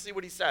 Let's see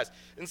what he says.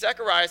 And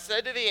Zechariah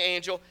said to the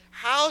angel,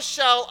 how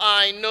shall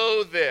I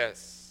know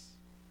this?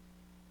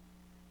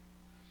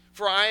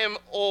 For I am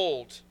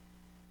old.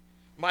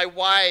 My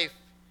wife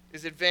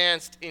is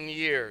advanced in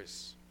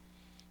years.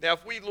 Now,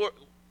 if we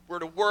were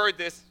to word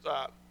this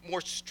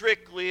more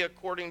strictly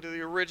according to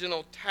the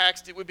original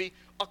text, it would be,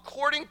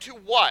 according to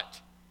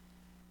what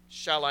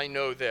shall I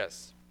know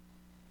this?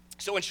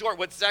 So in short,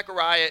 what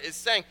Zechariah is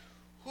saying,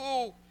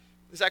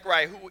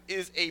 Zechariah, who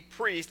is a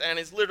priest and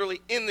is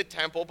literally in the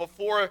temple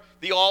before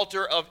the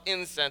altar of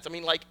incense. I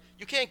mean, like,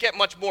 you can't get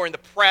much more in the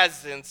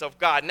presence of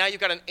God. Now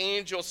you've got an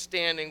angel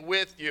standing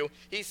with you.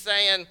 He's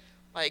saying,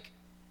 like,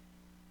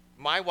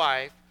 my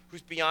wife,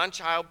 who's beyond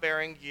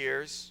childbearing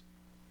years,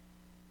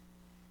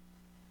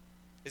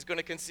 is going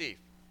to conceive.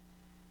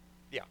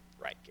 Yeah,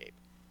 right, Gabe.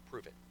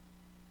 Prove it.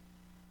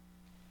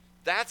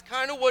 That's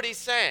kind of what he's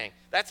saying.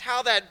 That's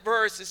how that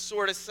verse is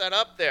sort of set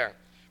up there.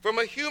 From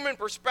a human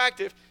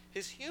perspective,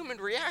 his human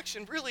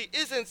reaction really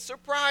isn't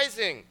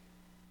surprising.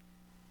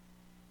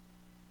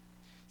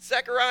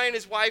 Zechariah and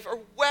his wife are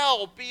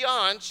well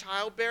beyond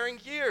childbearing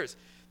years.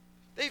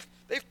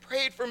 They've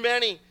prayed for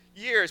many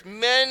years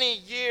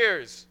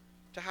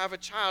to have a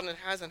child, and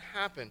it hasn't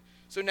happened.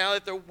 So now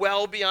that they're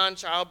well beyond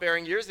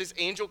childbearing years, this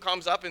angel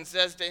comes up and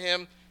says to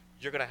him,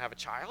 "You're going to have a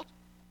child?"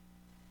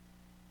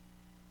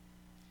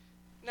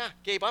 Nah,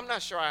 Gabe, I'm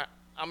not sure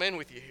I'm in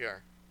with you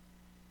here.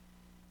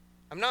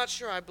 I'm not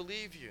sure I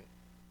believe you.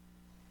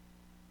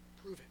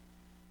 Prove it.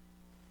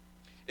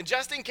 And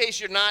just in case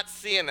you're not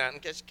seeing that,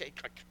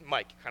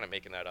 Mike, you're kind of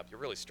making that up. You're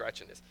really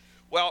stretching this.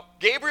 Well,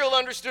 Gabriel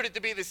understood it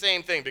to be the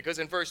same thing, because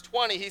in verse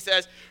 20 he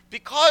says,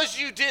 "Because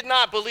you did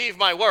not believe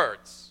my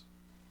words."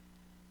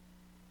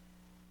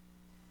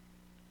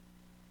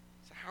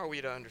 So how are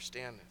we to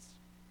understand this?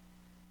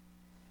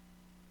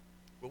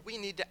 Well, we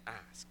need to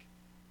ask,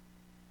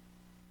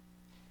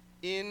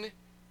 in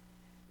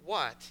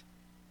what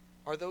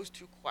are those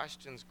two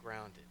questions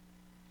grounded?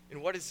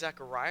 In what is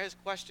Zechariah's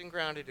question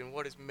grounded, and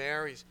what is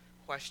Mary's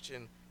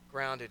question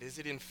grounded? Is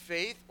it in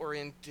faith or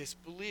in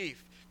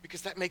disbelief?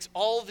 Because that makes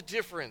all the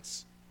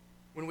difference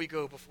when we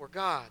go before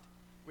God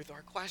with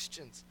our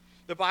questions.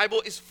 The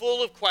Bible is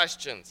full of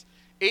questions.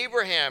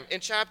 Abraham in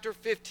chapter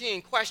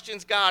 15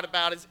 questions God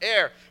about his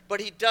heir, but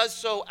he does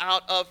so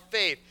out of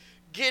faith.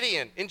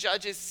 Gideon in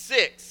Judges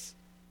 6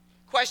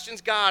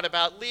 questions God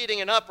about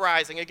leading an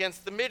uprising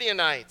against the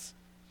Midianites.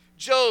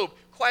 Job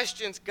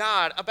questions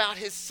God about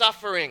his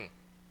suffering.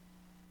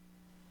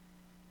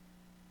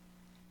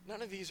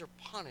 None of these are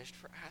punished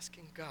for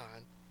asking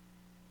God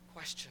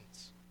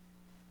questions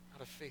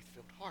out of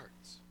faith-filled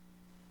hearts.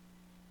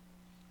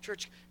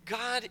 Church,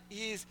 God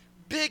is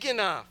big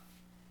enough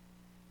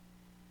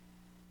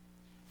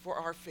for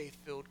our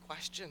faith-filled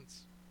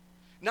questions.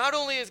 Not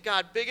only is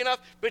God big enough,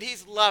 but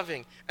he's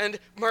loving and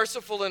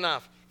merciful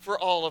enough for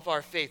all of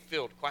our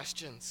faith-filled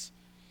questions.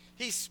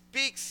 He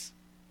speaks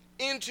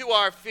into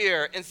our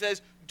fear and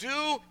says,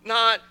 "Do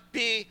not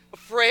be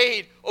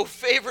afraid, O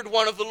favored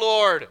one of the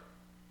Lord."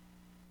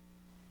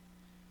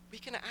 We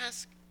can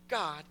ask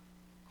God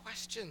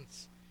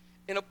questions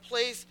in a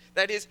place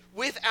that is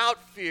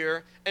without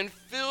fear and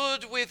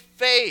filled with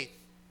faith,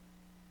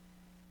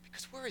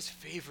 because we're his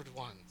favored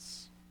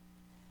ones.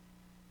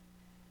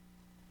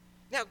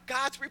 Now,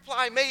 God's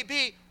reply may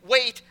be,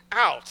 "Wait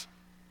out."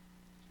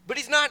 But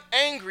he's not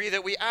angry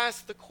that we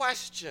ask the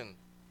question.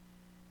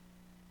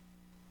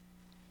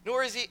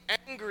 Nor is he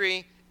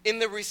angry in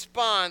the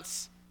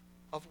response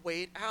of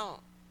 "wait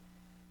out."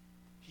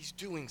 He's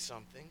doing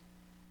something.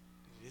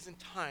 It isn't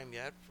time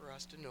yet for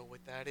us to know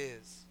what that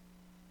is.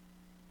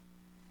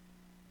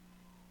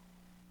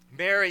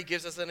 Mary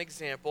gives us an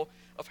example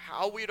of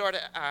how we are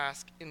to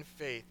ask in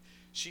faith.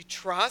 She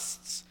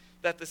trusts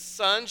that the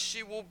son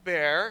she will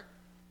bear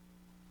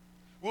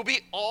will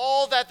be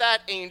all that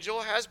that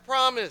angel has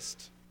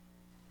promised,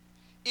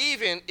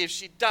 even if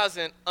she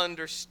doesn't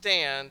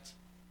understand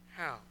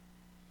how.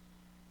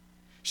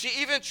 She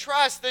even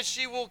trusts that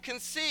she will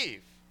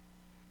conceive.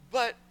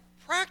 But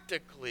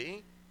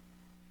practically,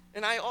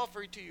 and I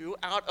offer to you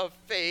out of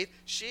faith,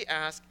 she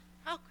asks,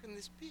 "How can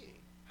this be?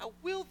 How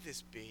will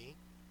this be?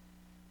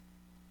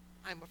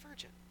 I'm a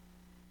virgin."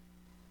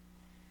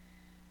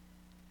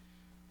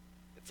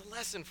 It's a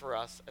lesson for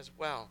us as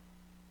well.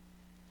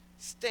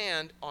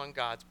 Stand on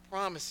God's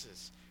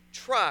promises.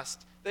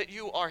 Trust that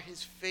you are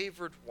his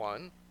favored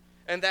one,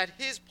 and that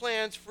his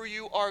plans for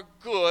you are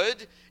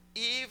good,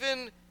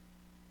 even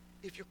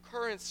if your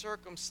current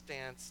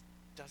circumstance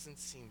doesn't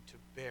seem to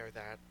bear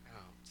that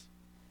out.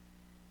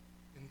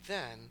 And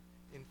then,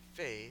 in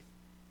faith,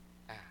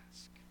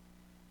 ask.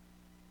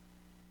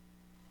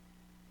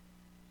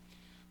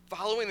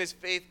 Following this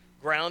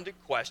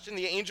faith-grounded question,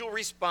 the angel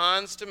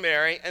responds to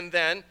Mary, and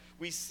then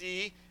we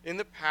see in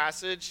the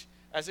passage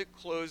as it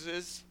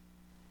closes,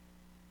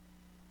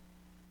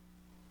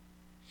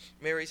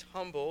 Mary's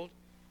humbled,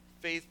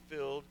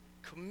 faith-filled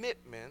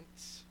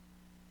commitment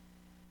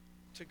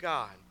to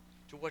God,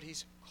 to what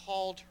he's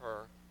called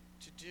her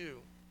to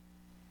do.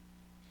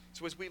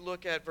 So as we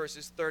look at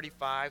verses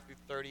 35 through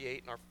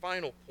 38 in our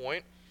final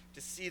point,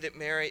 to see that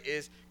Mary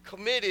is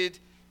committed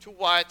to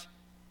what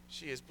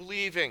she is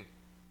believing.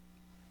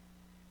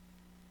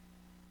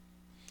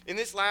 In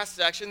this last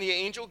section, the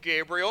angel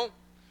Gabriel,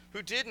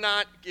 who did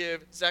not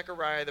give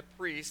Zechariah the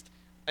priest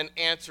an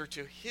answer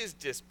to his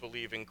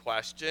disbelieving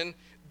question,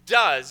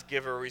 does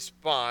give a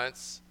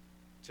response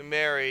to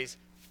Mary's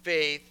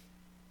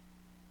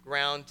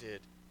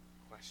faith-grounded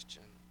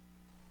question.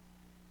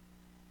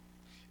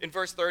 In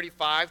verse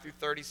 35 through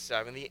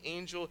 37, the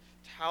angel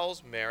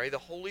tells Mary, "The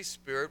Holy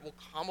Spirit will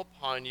come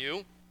upon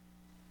you,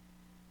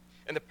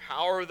 and the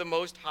power of the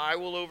Most High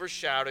will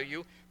overshadow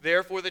you.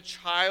 Therefore, the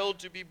child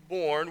to be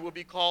born will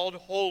be called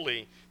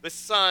Holy, the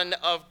Son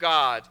of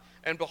God.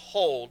 And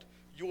behold,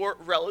 your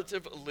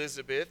relative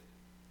Elizabeth,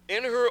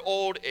 in her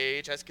old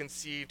age, has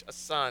conceived a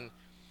son.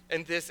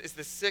 And this is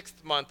the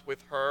 6th month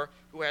with her,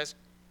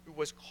 who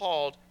was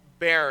called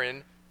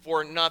barren,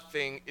 for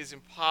nothing is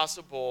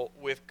impossible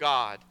with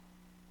God."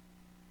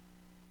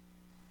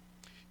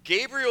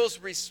 Gabriel's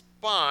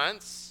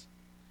response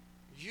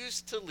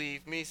used to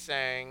leave me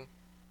saying,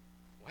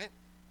 what?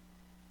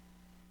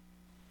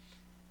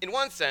 In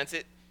one sense,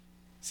 it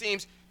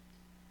seems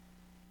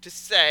to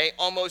say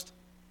almost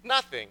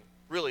nothing,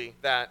 really,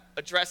 that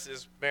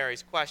addresses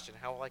Mary's question,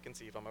 how will I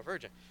conceive? I'm a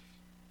virgin.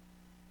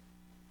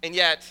 And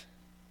yet,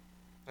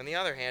 on the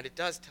other hand, it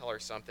does tell her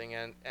something,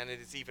 and it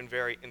is even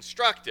very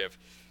instructive.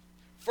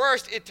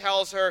 First, it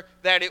tells her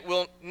that it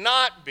will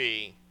not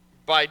be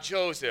by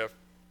Joseph,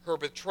 her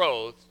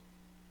betrothed,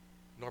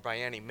 nor by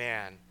any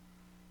man.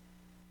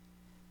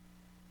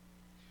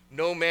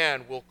 No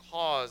man will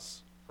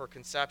cause her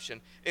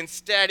conception.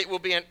 Instead, it will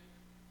be an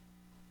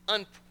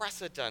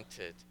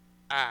unprecedented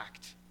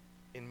act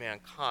in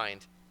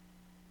mankind.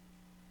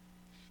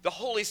 The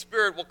Holy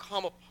Spirit will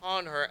come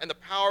upon her, and the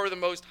power of the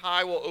Most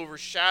High will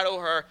overshadow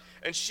her,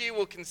 and she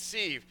will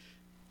conceive.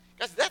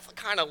 Guys, that's the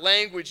kind of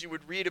language you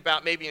would read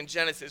about maybe in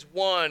Genesis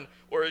 1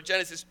 or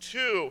Genesis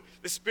 2.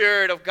 The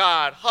Spirit of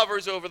God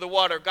hovers over the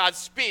water. God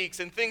speaks,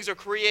 and things are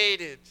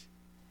created.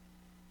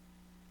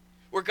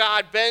 Where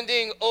God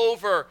bending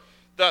over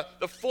the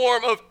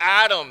form of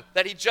Adam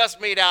that he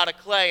just made out of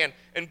clay,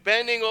 and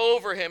bending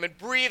over him and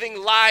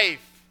breathing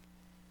life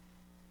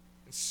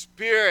and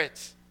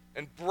spirit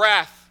and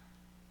breath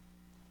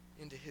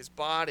into his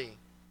body.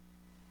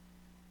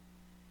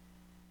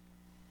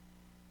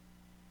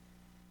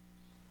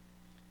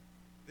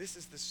 This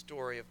is the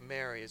story of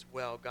Mary as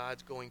well.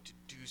 God's going to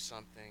do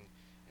something,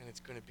 and it's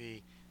going to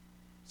be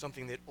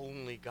something that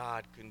only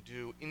God can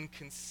do,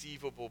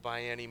 inconceivable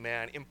by any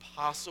man,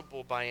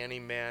 impossible by any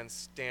man's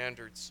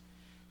standards.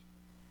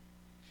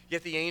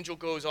 Yet the angel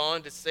goes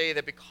on to say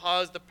that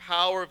because the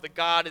power of the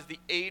God is the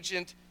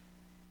agent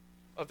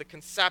of the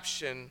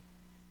conception,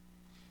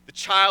 the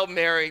child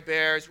Mary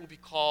bears will be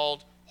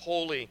called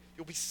holy.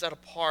 He'll be set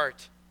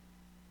apart.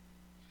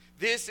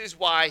 This is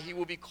why he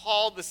will be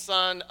called the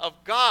Son of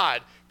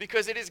God,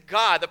 because it is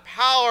God, the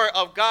power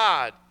of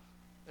God,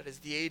 that is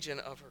the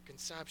agent of her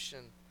conception.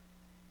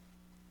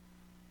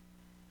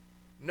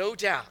 No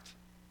doubt,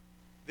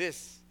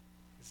 this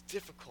is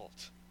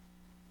difficult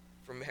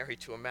for Mary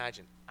to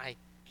imagine. I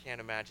can't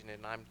imagine it,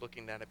 and I'm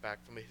looking at it back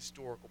from a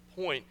historical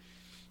point.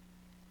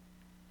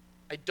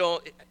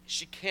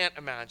 She can't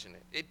imagine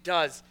it. It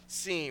does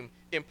seem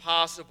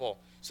impossible.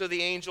 So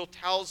the angel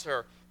tells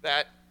her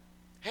that,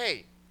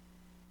 hey,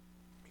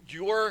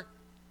 your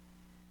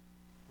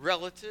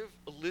relative,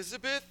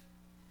 Elizabeth,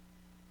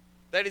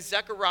 that is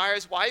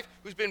Zechariah's wife,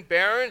 who's been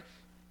barren,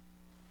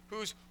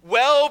 who's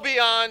well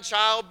beyond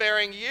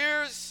childbearing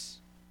years,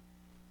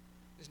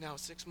 is now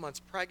 6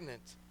 months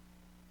pregnant.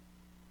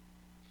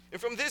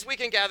 And from this we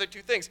can gather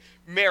two things.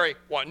 Mary,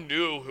 one,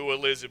 knew who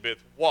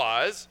Elizabeth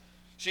was.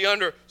 She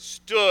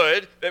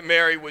understood that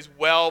Mary was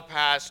well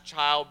past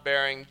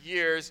childbearing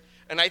years.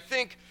 And I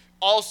think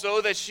also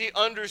that she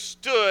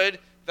understood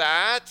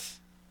that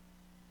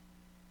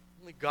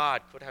only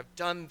God could have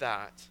done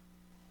that.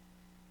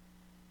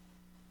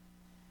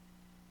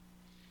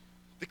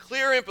 The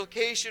clear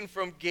implication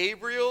from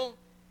Gabriel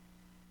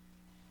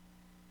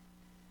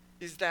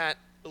is that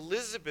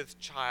Elizabeth's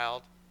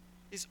child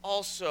is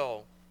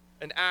also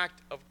an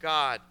act of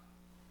God.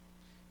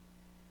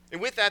 And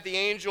with that, the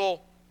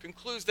angel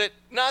concludes that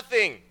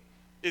nothing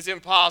is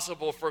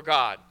impossible for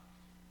God.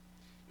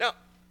 Now,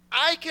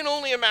 I can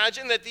only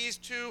imagine that these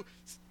two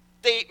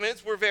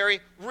statements were very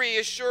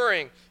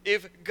reassuring.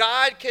 If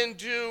God can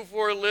do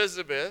for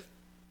Elizabeth,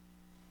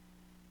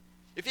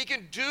 if he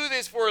can do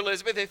this for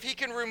Elizabeth, if he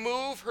can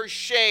remove her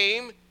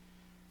shame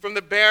from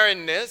the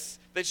barrenness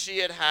that she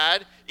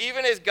had,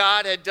 even as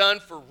God had done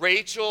for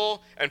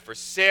Rachel and for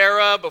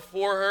Sarah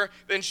before her,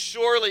 then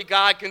surely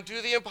God can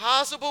do the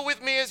impossible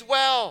with me as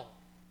well.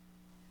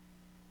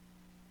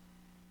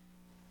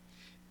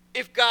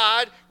 If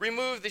God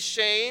removed the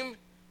shame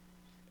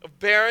of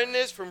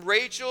barrenness from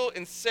Rachel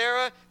and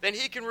Sarah, then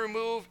he can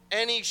remove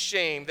any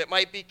shame that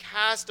might be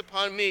cast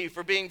upon me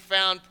for being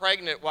found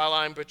pregnant while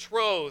I'm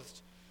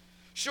betrothed.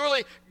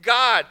 Surely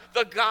God,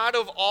 the God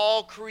of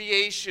all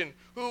creation,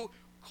 who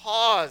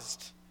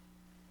caused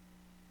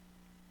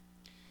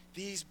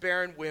these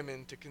barren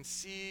women to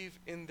conceive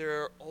in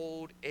their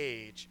old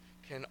age,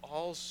 can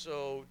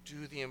also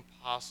do the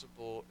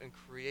impossible and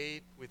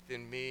create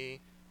within me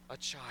a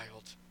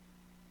child.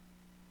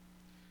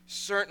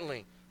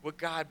 Certainly, what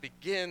God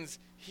begins,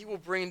 he will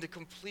bring to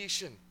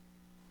completion,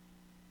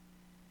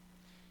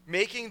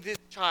 making this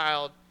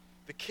child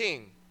the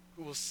king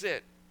who will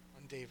sit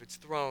on David's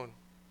throne.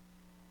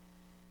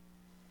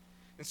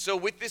 And so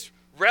with this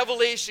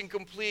revelation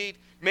complete,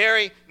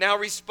 Mary now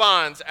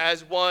responds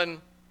as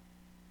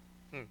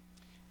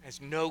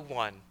no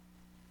one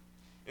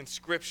in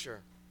Scripture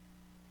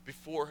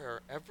before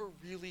her ever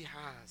really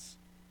has.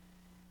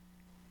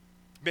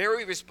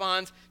 Mary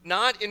responds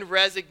not in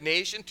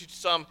resignation to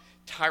some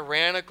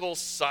tyrannical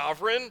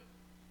sovereign,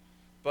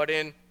 but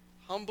in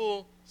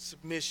humble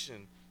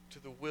submission to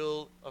the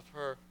will of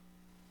her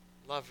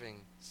loving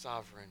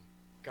sovereign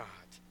God.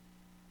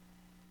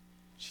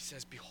 She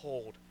says,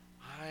 "Behold,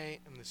 I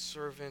am the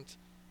servant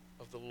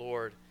of the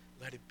Lord.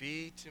 Let it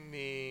be to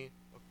me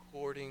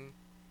according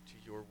to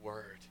your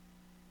word.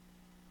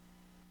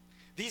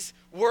 These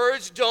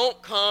words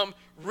don't come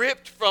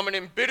ripped from an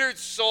embittered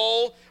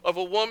soul of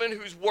a woman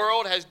whose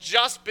world has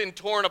just been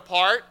torn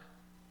apart.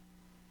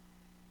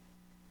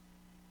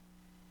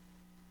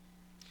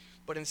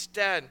 But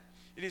instead,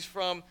 it is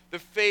from the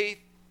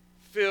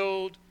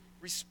faith-filled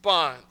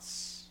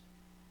response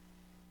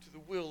to the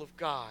will of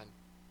God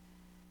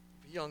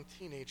of a young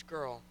teenage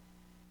girl.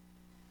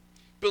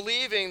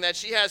 Believing that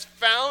she has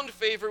found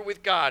favor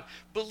with God,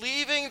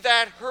 believing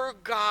that her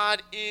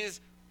God is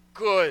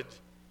good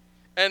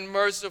and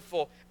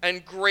merciful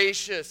and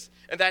gracious,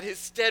 and that his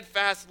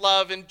steadfast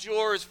love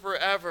endures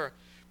forever,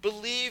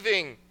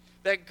 believing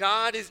that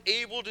God is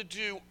able to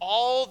do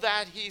all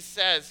that he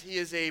says he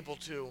is able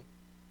to.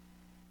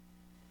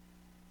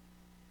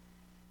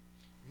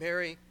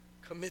 Mary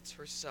commits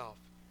herself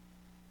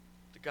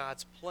to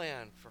God's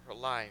plan for her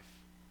life.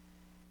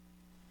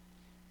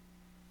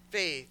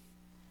 Faith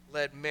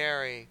led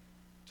Mary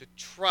to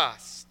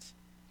trust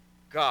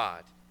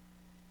God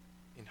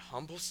in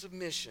humble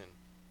submission,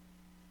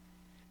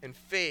 and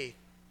faith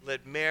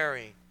led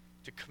Mary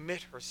to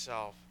commit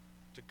herself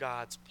to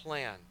God's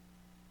plan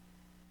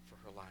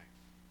for her life.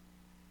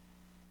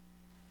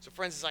 So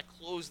friends, as I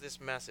close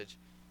this message,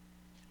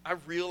 I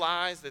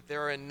realize that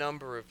there are a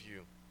number of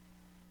you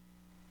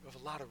who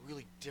have a lot of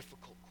really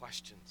difficult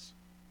questions.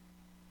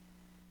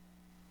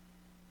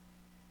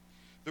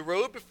 The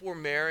road before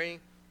Mary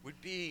would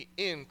be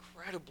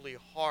incredibly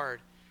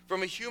hard.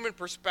 From a human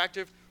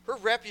perspective, her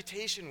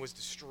reputation was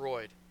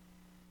destroyed.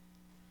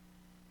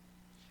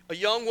 A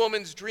young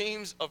woman's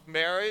dreams of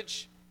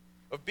marriage,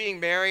 of being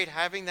married,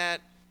 having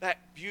that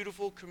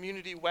beautiful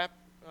community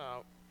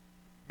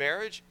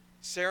marriage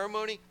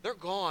ceremony, they're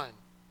gone.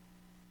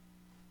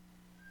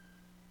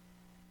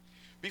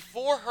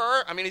 Before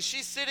her, as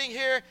she's sitting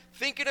here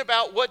thinking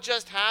about what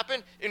just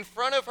happened, in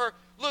front of her,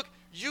 look,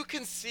 you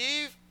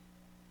conceive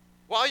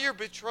while you're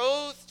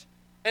betrothed,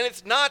 and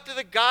it's not to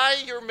the guy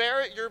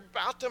you're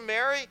about to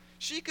marry,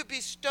 she could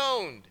be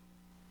stoned.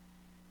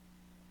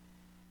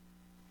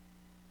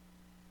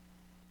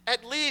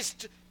 At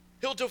least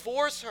he'll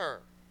divorce her.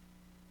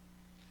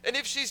 And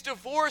if she's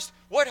divorced,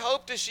 what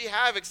hope does she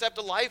have except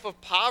a life of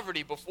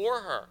poverty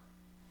before her?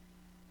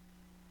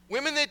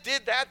 Women that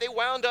did that, they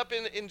wound up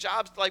in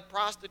jobs like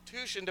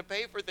prostitution to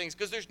pay for things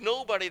because there's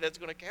nobody that's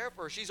going to care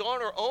for her. She's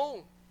on her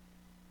own.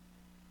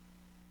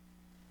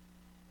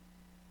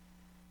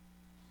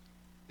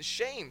 The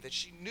shame that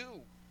she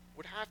knew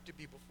would have to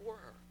be before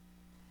her.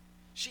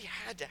 She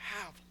had to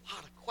have a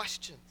lot of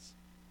questions.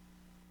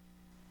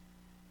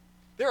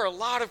 There are a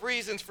lot of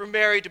reasons for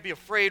Mary to be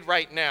afraid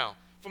right now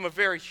from a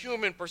very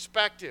human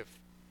perspective.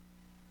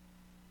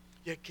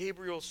 Yet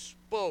Gabriel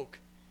spoke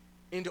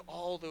into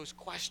all those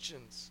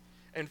questions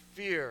and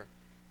fear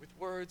with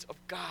words of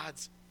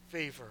God's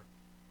favor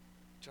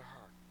to her.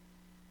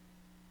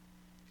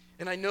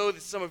 And I know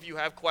that some of you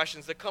have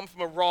questions that come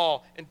from a raw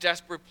and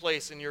desperate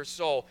place in your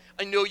soul.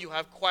 I know you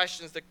have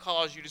questions that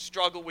cause you to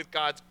struggle with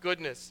God's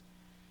goodness.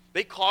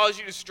 They cause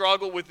you to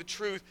struggle with the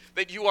truth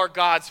that you are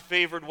God's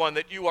favored one,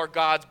 that you are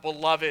God's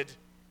beloved.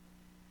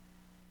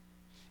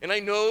 And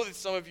I know that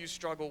some of you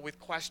struggle with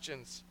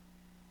questions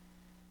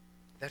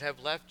that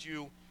have left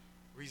you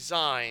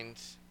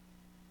resigned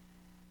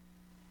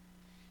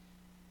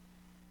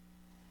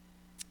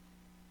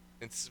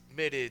and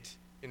submitted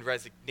in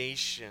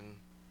resignation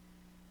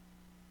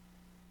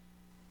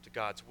to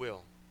God's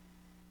will,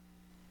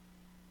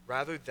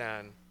 rather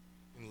than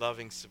in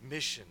loving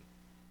submission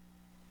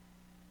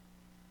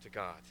to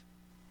God,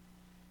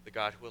 the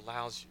God who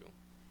allows you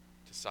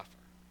to suffer.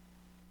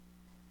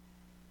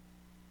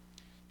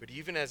 But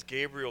even as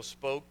Gabriel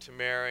spoke to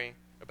Mary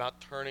about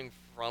turning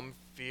from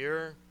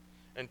fear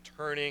and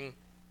turning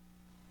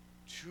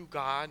to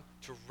God,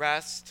 to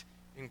rest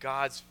in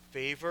God's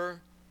favor,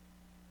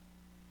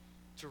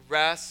 to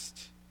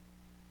rest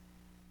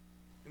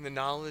in the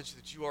knowledge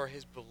that you are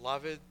his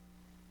beloved,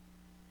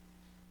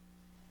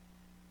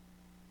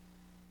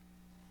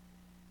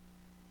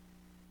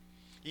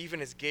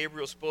 even as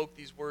Gabriel spoke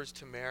these words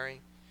to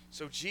Mary,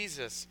 so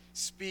Jesus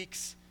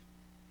speaks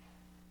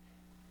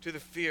to the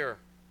fear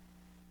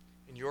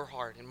in your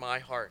heart, in my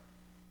heart.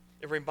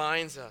 It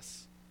reminds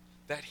us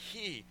that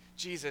he,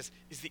 Jesus,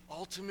 is the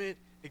ultimate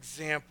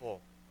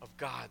example of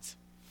God's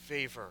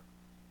favor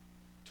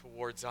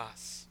towards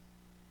us.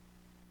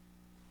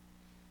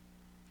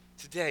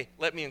 Today,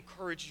 let me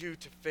encourage you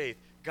to faith.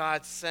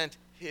 God sent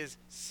his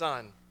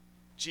Son,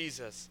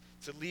 Jesus,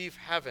 to leave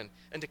heaven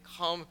and to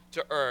come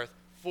to earth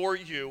for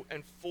you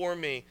and for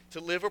me, to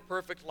live a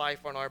perfect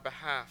life on our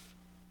behalf.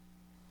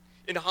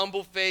 In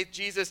humble faith,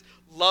 Jesus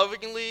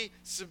lovingly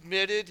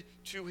submitted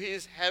to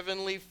his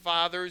heavenly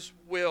Father's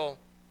will,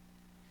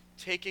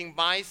 taking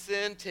my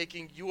sin,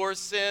 taking your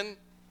sin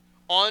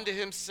onto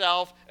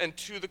himself and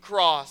to the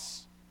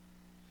cross.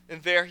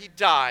 And there he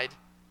died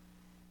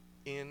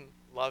in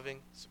loving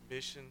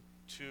submission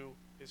to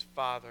his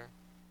Father,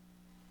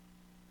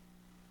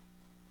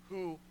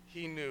 who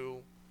he knew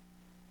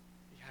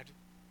he had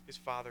his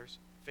Father's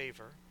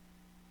favor.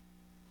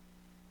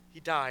 He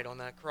died on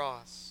that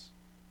cross.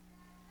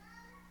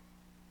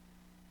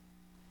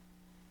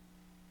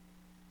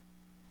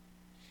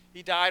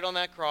 He died on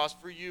that cross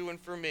for you and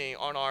for me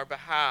on our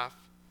behalf.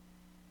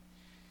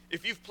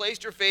 If you've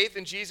placed your faith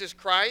in Jesus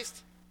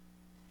Christ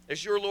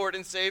as your Lord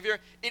and Savior,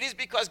 it is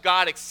because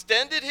God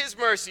extended his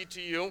mercy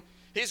to you,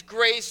 his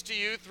grace to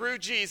you through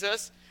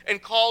Jesus,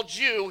 and called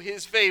you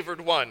his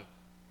favored one.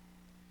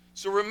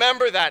 So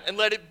remember that and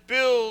let it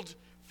build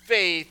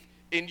faith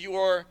in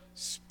your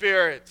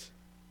spirit.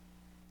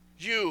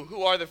 You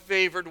who are the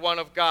favored one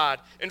of God.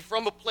 And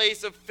from a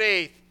place of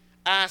faith,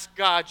 ask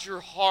God your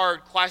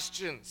hard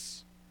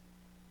questions.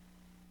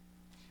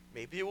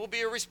 Maybe it will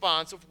be a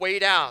response of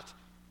wait out.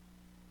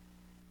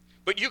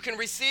 But you can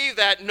receive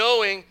that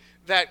knowing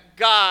that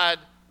God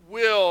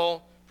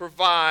will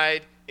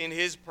provide in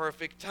his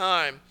perfect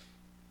time.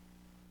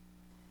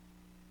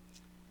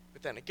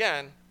 But then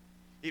again,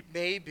 it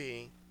may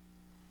be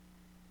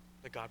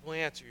that God will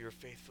answer your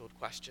faith-filled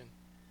question.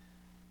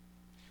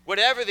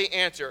 Whatever the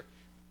answer,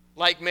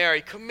 like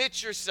Mary,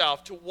 commit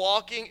yourself to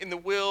walking in the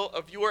will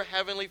of your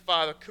heavenly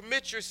Father.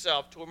 Commit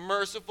yourself to a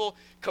merciful,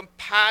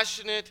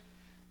 compassionate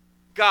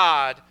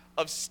God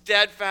of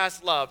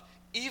steadfast love,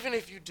 even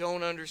if you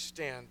don't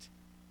understand,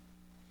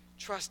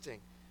 trusting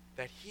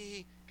that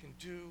he can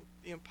do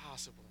the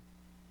impossible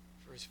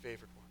for his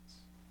favored ones.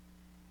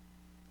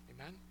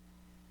 Amen?